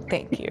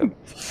 Thank you.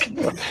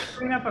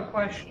 Bring up a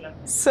question.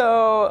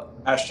 So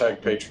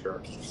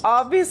 #patriarchy.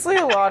 Obviously,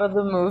 a lot of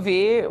the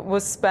movie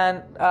was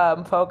spent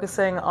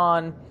focusing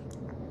on.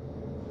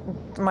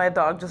 My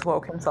dog just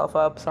woke himself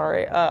up.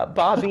 Sorry,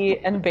 Bobby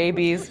and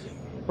Baby's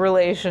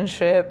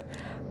relationship,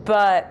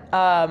 but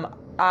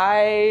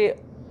I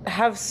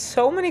have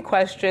so many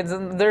questions,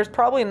 and there's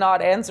probably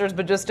not answers,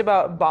 but just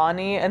about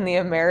Bonnie and the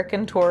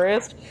American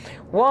Tourist.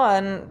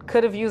 One,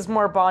 could have used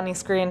more Bonnie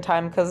screen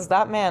time because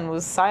that man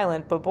was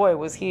silent, but boy,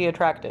 was he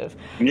attractive.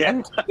 Yeah.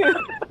 And two,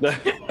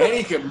 And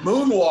he can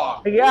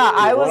moonwalk. yeah,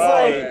 I was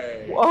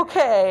Right. like,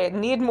 okay,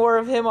 need more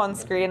of him on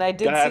screen. I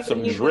did Gotta have see some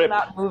that he's drip. in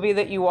that movie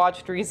that you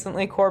watched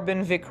recently,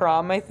 Corbin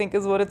Vikram, I think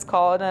is what it's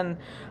called, and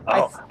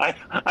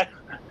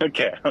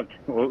Okay.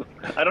 Well,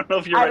 I don't know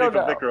if you're I ready for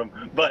don't know.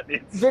 Vikram, but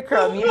it's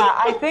Vikram, yeah,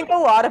 I think a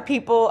lot of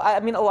people, I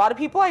mean, a lot of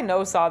people I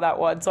know saw that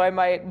one, so I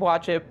might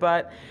watch it,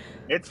 but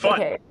it's fun.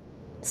 okay.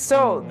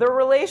 So the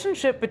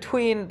relationship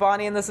between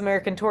Bonnie and this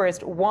American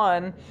Tourist,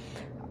 one,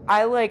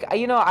 I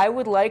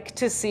would like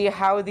to see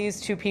how these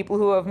two people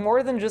who have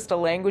more than just a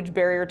language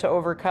barrier to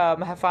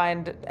overcome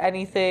find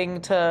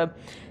anything to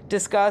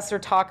discuss or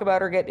talk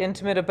about or get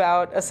intimate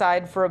about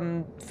aside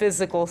from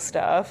physical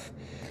stuff.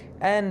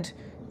 And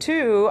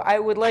two, I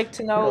would like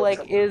to know,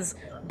 is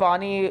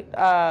Bonnie,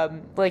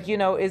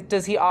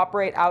 does he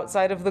operate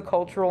outside of the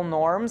cultural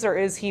norms, or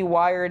is he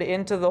wired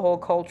into the whole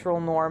cultural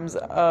norms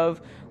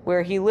of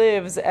where he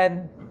lives?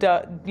 And,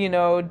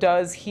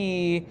 does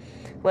he,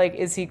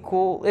 is he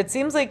cool? It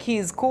seems like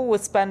he's cool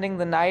with spending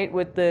the night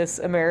with this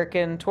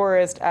American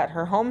tourist at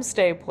her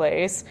homestay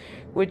place,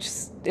 which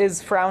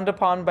is frowned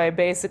upon by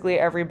basically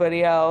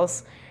everybody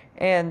else.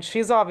 And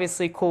she's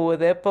obviously cool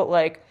with it, but,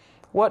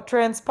 what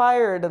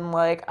transpired? And,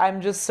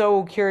 I'm just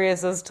so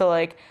curious as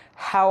to,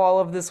 how all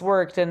of this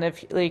worked, and if,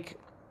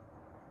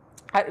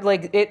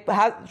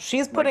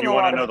 she's putting You a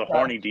want lot to know of the stuff.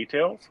 horny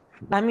details?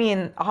 I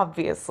mean,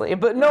 obviously,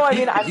 but no, I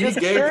mean, I'm He just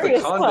gave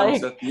curious. the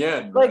condoms at the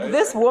end. Right?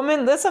 This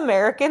woman, this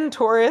American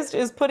tourist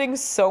is putting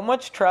so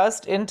much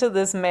trust into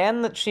this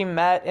man that she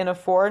met in a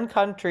foreign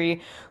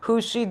country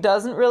who she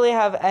doesn't really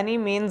have any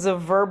means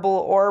of verbal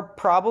or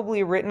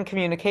probably written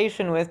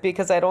communication with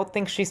because I don't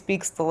think she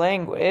speaks the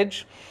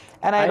language.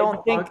 And I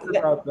don't think talked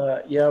about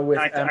that. Yeah, with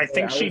I Emily.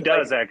 think she was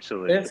does, like,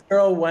 actually. This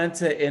girl went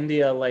to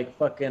India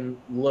fucking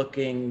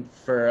looking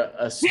for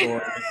a story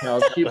to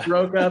tell. She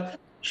broke up.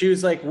 She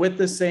was with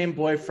the same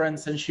boyfriend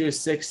since she was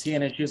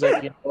 16, and she was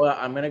like, you know what?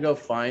 I'm gonna go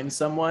find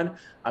someone.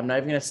 I'm not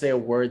even gonna say a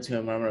word to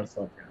him. I'm gonna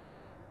fuck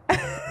him.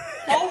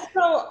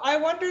 Also, I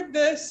wondered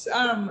this.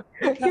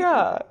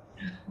 yeah.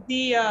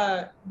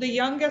 The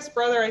youngest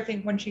brother, I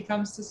think, when she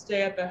comes to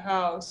stay at the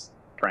house,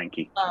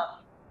 Frankie.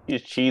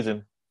 He's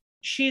cheesing.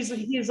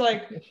 he's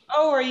like,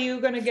 oh, are you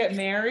gonna get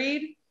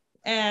married?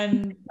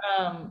 And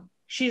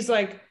she's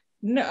like,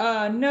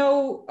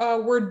 no,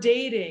 we're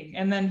dating.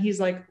 And then he's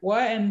like,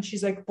 what? And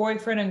she's like,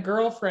 boyfriend and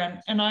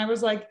girlfriend. And I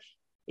was like,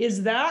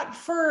 is that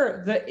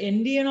for the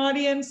Indian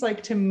audience,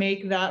 to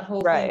make that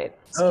whole thing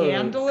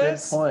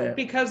scandalous? Oh, good point.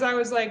 Because I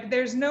was like,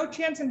 there's no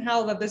chance in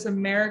hell that this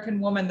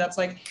American woman that's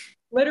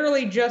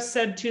literally just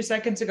said 2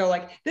 seconds ago,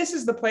 this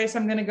is the place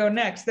I'm gonna go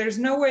next. There's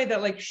no way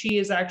that she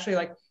is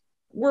actually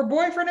we're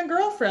boyfriend and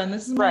girlfriend.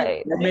 This is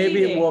my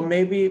maybe,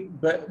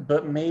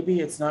 but maybe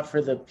it's not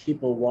for the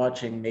people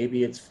watching.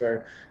 Maybe it's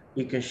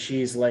because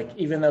she's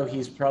even though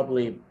he's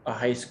probably a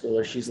high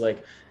schooler, she's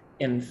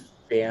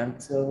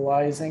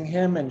infantilizing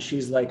him, and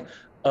she's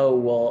oh,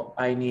 well,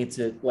 I need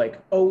to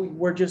oh,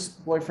 we're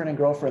just boyfriend and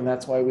girlfriend.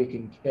 That's why we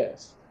can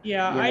kiss.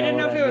 Yeah, I didn't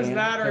know if it was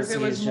that or if Because it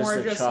was he's more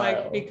just a just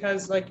child.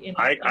 because in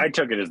I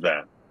took it as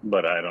that,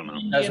 but I don't know.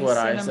 That's Indian what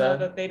I cinema said.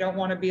 that they don't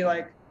want to be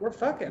we're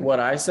fucking.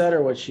 What I said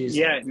or what she said?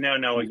 Yeah,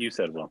 no, what you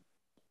said, Will.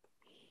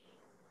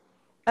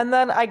 And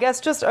then I guess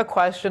just a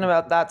question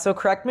about that. So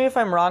correct me if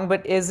I'm wrong,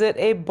 but is it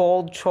a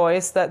bold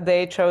choice that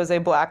they chose a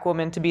black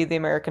woman to be the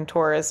American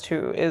tourist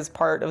who is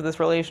part of this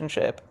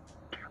relationship?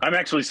 I'm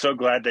actually so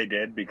glad they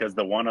did, because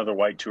the one other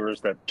white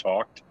tourist that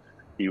talked,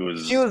 she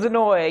was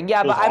annoying.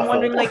 Yeah, but I'm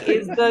wondering,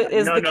 is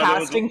the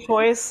casting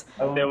choice,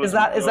 is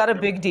that a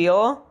big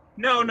deal?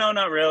 No,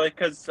 not really,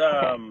 because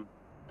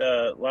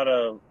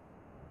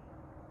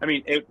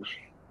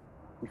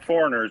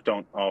foreigners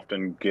don't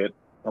often get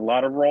a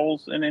lot of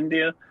roles in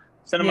India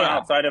cinema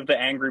outside of the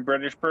angry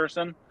British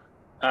person.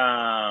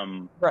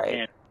 And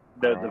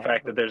the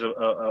fact that there's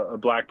a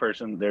black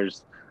person,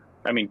 there's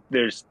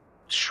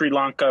Sri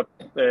Lanka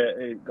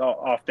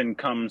often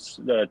comes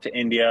to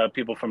India.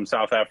 People from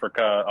South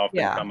Africa often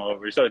come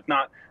over, so it's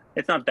not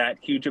that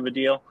huge of a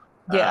deal.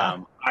 Yeah,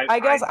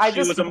 She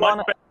was a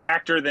much better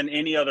actor than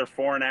any other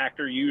foreign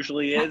actor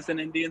usually is in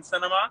Indian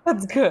cinema.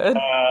 That's good.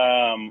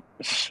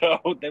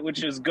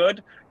 Which is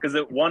good, because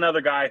the one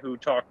other guy who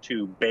talked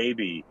to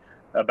Baby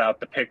about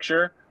the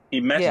picture,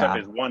 he messed up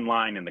his one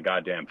line in the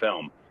goddamn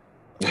film.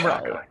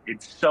 Right. Oh,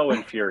 it's so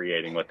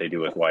infuriating what they do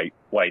with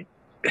white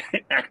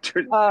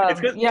actors.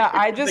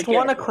 I just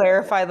want to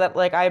clarify that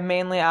I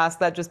mainly asked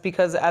that just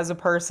because as a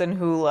person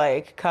who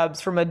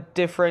comes from a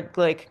different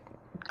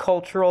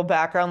cultural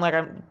background, like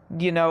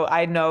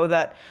I know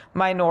that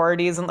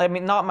minorities, and I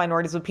mean not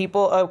minorities, but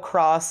people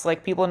across,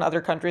 like people in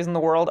other countries in the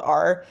world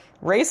are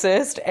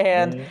racist,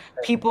 and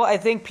I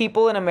think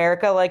people in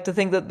America like to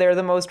think that they're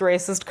the most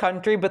racist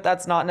country, but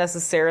that's not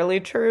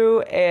necessarily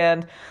true.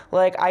 And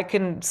like I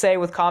can say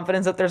with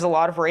confidence that there's a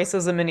lot of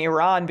racism in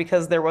Iran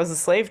because there was a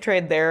slave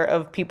trade there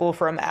of people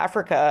from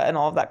Africa and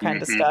all of that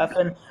kind of stuff,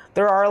 and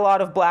there are a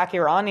lot of Black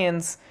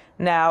Iranians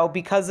now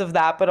because of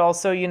that, but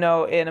also,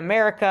 in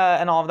America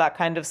and all of that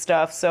kind of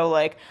stuff. So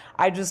like,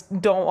 I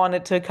just don't want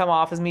it to come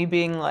off as me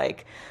being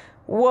like,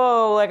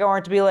 whoa, like I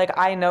want it to be like,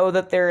 I know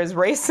that there is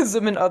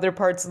racism in other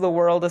parts of the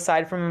world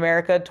aside from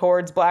America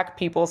towards Black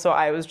people. So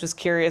I was just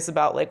curious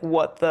about like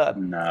what the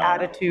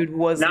attitude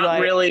was not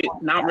like.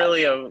 Not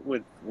really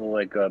with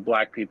like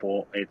Black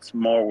people. It's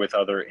more with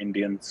other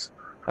Indians.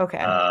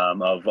 Okay.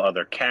 Of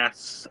other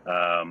castes,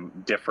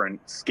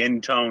 different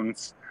skin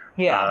tones.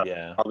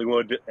 Yeah.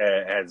 Hollywood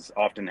has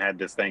often had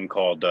this thing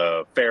called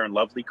Fair and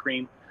Lovely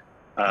cream,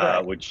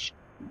 which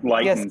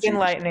lightens skin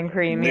lightening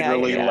cream.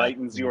 Literally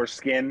lightens your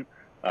skin.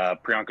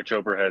 Priyanka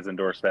Chopra has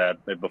endorsed that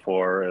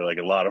before. Like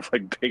a lot of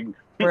like big.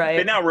 Right.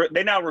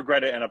 They now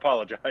regret it and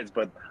apologize,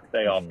 but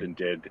they often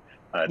did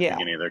at the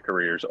beginning of their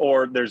careers.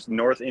 Or there's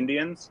North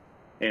Indians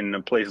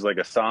in places like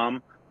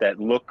Assam that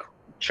look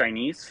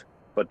Chinese,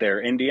 but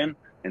they're Indian,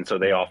 and so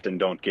they often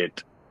don't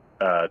get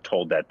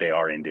told that they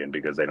are Indian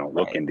because they don't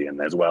look Indian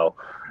as well.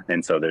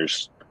 And so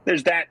there's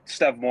that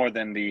stuff more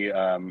than the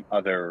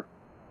other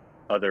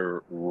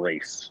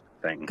race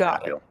thing.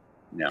 Got it.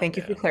 Yeah. Thank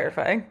you for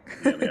clarifying.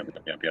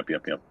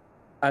 Yep.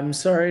 I'm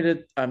sorry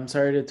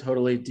to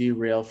totally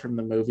derail from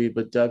the movie,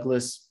 but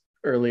Douglas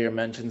earlier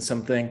mentioned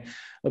something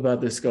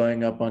about this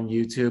going up on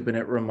YouTube, and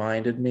it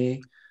reminded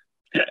me.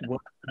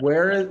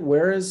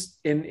 Where is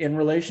in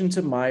relation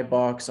to my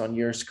box on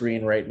your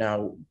screen right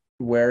now?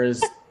 Where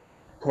is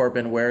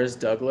Corbin? Where is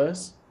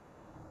Douglas?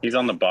 He's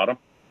on the bottom.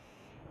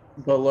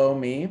 Below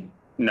me?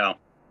 No.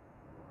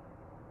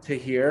 To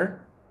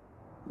here?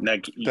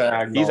 Like, he's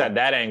at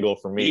that angle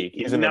for me.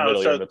 He's in the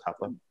middle of the top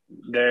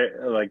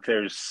left.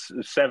 There's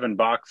 7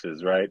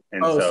 boxes, right?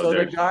 And so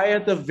the guy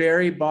at the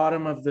very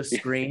bottom of the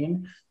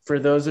screen, for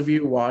those of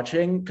you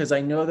watching, because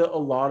I know that a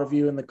lot of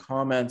you in the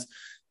comments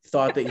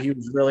thought that he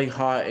was really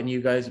hot, and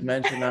you guys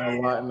mentioned that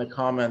a lot in the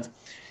comments.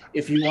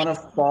 If you want to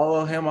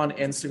follow him on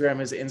Instagram,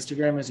 his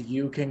Instagram is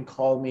You Can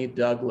Call Me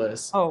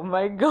Douglas. Oh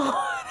my God.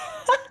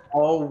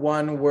 All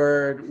one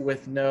word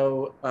with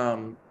no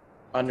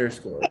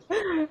underscores.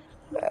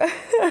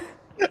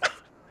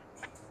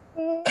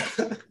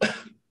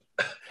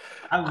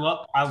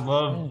 I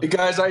love. Hey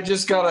guys, I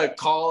just got a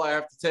call I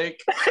have to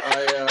take.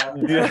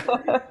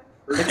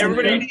 It's an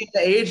Indian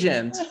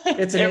agent.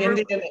 It's an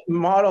Indian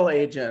model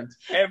agent.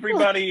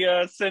 Everybody,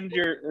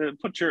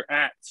 put your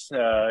ats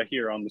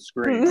here on the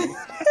screen,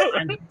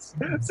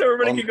 so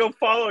everybody can go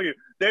follow you.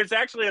 There's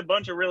actually a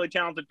bunch of really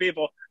talented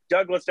people.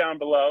 Douglas down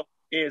below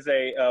is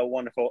a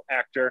wonderful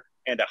actor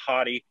and a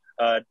hottie.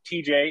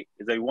 TJ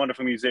is a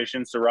wonderful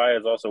musician. Soraya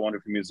is also a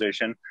wonderful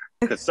musician.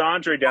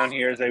 Cassandra down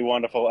here is a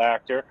wonderful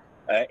actor.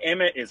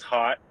 Emmett is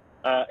hot.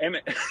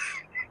 Emmett.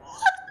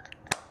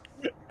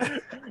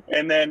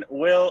 And then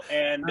Will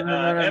and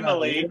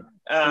Emily,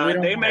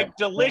 they make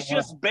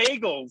delicious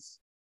bagels.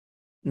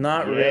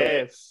 Not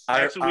really.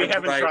 Actually, we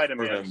haven't tried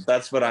them yet.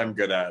 That's what I'm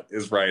good at,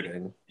 is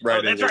writing.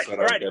 Writing is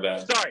what I'm good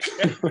at. Sorry.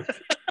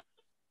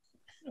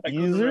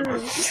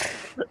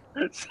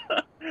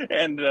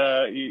 And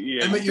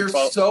Emmett, you're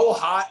so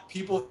hot,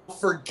 people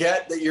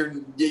forget that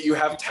you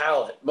have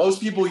talent. Most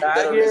people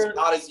that are as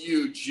hot as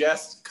you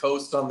just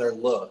coast on their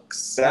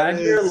looks. Add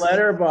your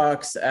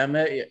letterbox,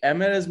 Emmett.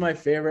 Emmett is my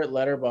favorite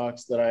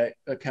letterbox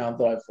account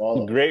that I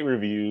follow. Great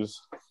reviews.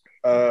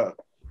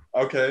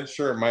 Okay,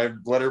 sure. My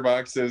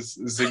letterbox is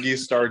Ziggy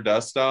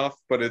Stardust off,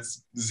 but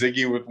it's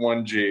Ziggy with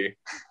 1 G.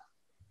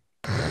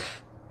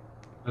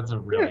 That's a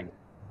really.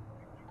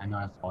 I know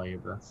I follow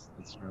you. That's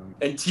really.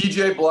 And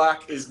TJ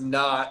Black is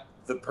not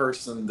the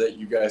person that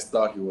you guys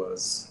thought he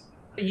was.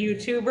 A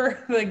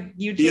YouTuber,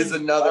 He is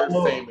another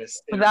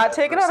famous. That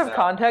taken out of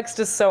context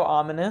is so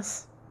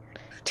ominous.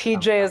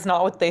 TJ is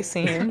not what they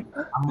seem.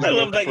 I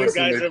love that you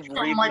guys have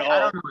read I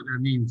don't know what that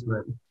means,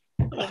 but.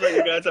 I love that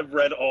you guys have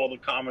read all the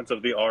comments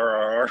of the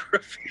RRR.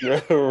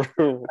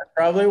 I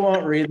probably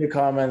won't read the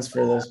comments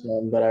for this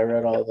one, but I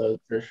read all those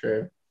for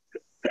sure.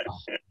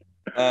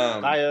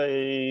 What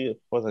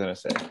was I gonna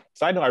say?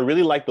 Side note, I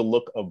really like the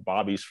look of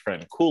Bobby's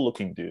friend. Cool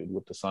looking dude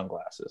with the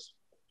sunglasses.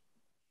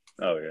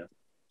 Oh yeah.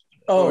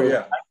 Oh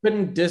yeah. I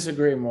couldn't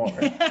disagree more.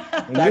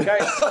 That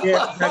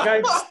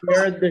guy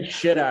scared the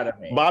shit out of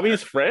me.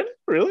 Bobby's friend?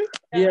 Really?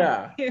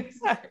 Yeah.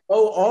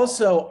 Oh,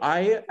 also,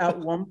 at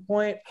one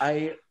point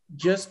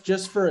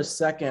just for a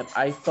second,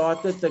 I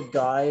thought that the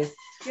guy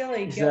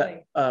Gilly.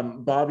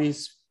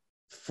 Bobby's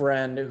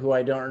friend, who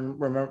I don't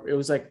remember, it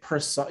was like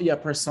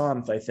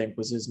Prasanth, I think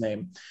was his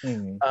name.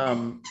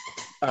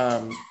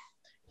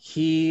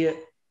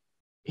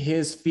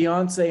 His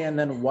fiance and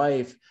then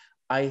wife,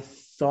 I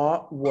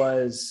thought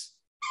was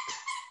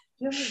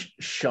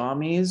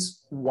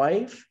Shami's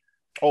wife.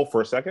 Oh,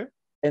 for a second?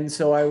 and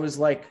so I was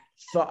like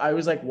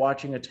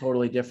watching a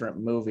totally different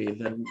movie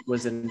than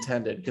was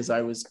intended because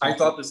I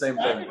thought the same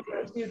thing.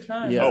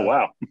 Yeah. Oh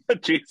wow,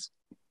 jeez.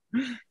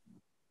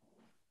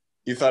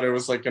 You thought it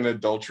was like an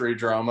adultery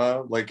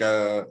drama, like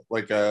a Yeah,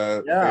 I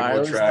Fatal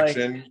was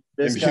Attraction, like,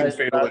 this Indian guy's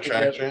Fatal about to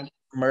get Attraction.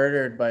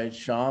 murdered by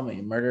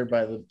Shami, murdered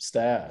by the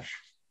stash.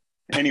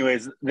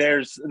 Anyways,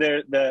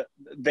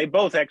 they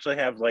both actually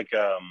have like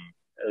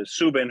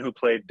Subin, who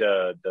played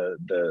the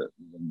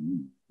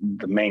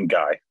main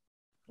guy.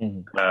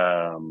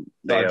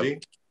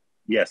 Saji?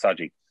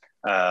 Saji.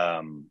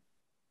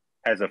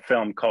 Has a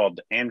film called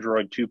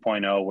Android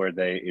 2.0 where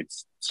it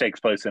takes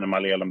place in a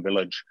Malayalam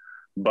village,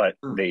 but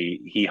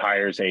he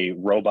hires a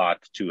robot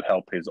to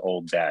help his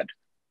old dad.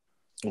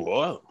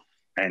 Whoa.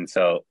 And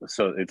so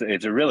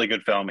it's a really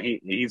good film.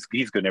 He's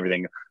good in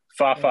everything.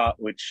 Fafa,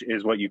 which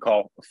is what you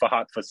call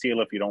Fahadh Faasil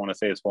if you don't want to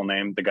say his full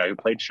name, the guy who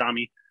played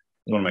Shami,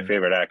 one of my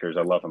favorite actors.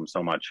 I love him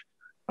so much.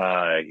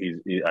 I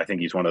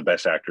think he's one of the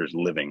best actors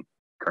living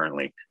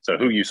currently. So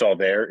who you saw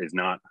there is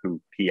not who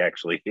he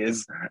actually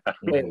is,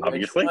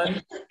 obviously.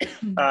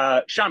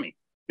 Shami,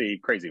 the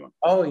crazy one.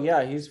 Oh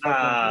yeah, he's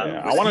fucking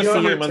I want to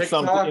see him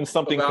in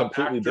something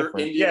completely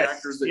different. Indian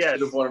actors that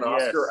should have won an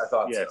Oscar. I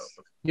thought so.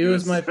 He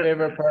was my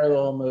favorite part of the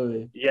whole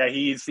movie. Yeah,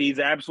 he's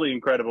absolutely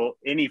incredible.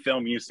 Any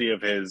film you see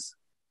of his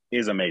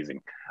is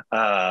amazing,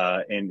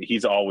 and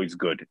he's always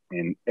good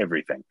in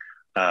everything.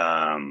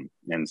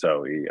 And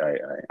so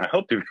I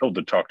hope to be able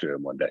to talk to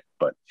him one day.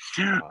 But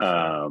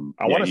I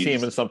want to see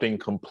him in something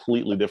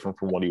completely different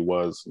from what he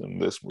was in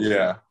this movie.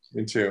 Yeah,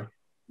 me too.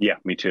 Yeah,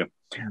 me too.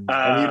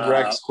 I need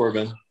Rex,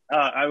 Corbin.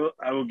 I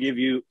will give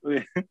you.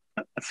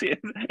 See,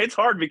 it's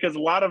hard because a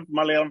lot of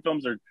Malayalam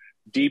films are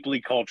deeply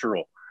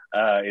cultural,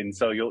 and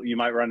so you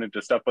might run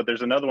into stuff. But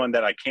there's another one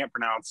that I can't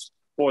pronounce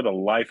for the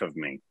life of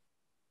me,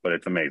 but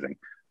it's amazing.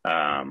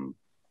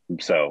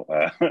 So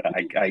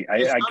I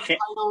can't.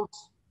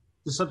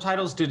 The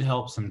subtitles did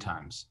help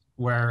sometimes,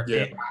 where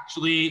it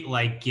actually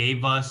like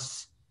gave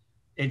us.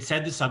 It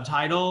said the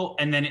subtitle,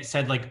 and then it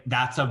said like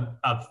that's a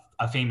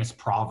famous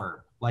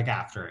proverb like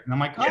after it, and I'm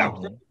like, oh,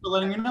 thank you for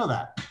letting me know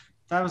that.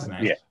 That was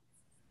nice.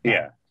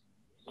 Yeah.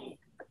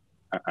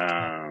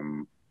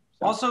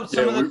 Also,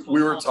 some of the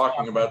we were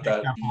talking about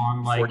that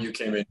before you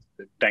came in.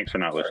 Thanks for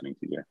not listening,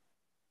 TJ.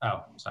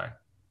 Oh, sorry.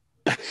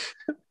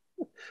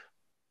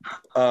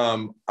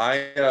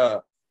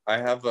 I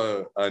have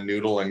a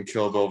Noodle and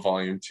Kill Bill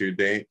Volume 2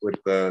 date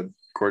with the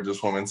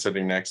gorgeous woman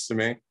sitting next to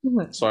me,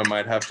 so I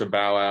might have to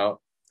bow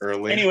out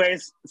early.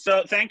 Anyways,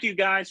 so thank you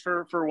guys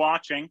for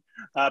watching.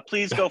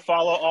 Please go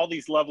follow all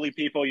these lovely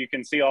people. You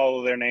can see all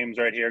of their names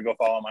right here. Go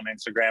follow them on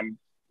Instagram.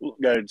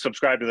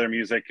 Subscribe to their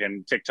music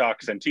and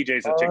TikToks. And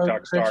TJ's a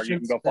TikTok star. You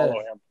can go follow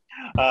him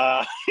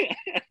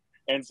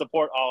and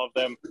support all of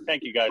them.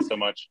 Thank you guys so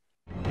much.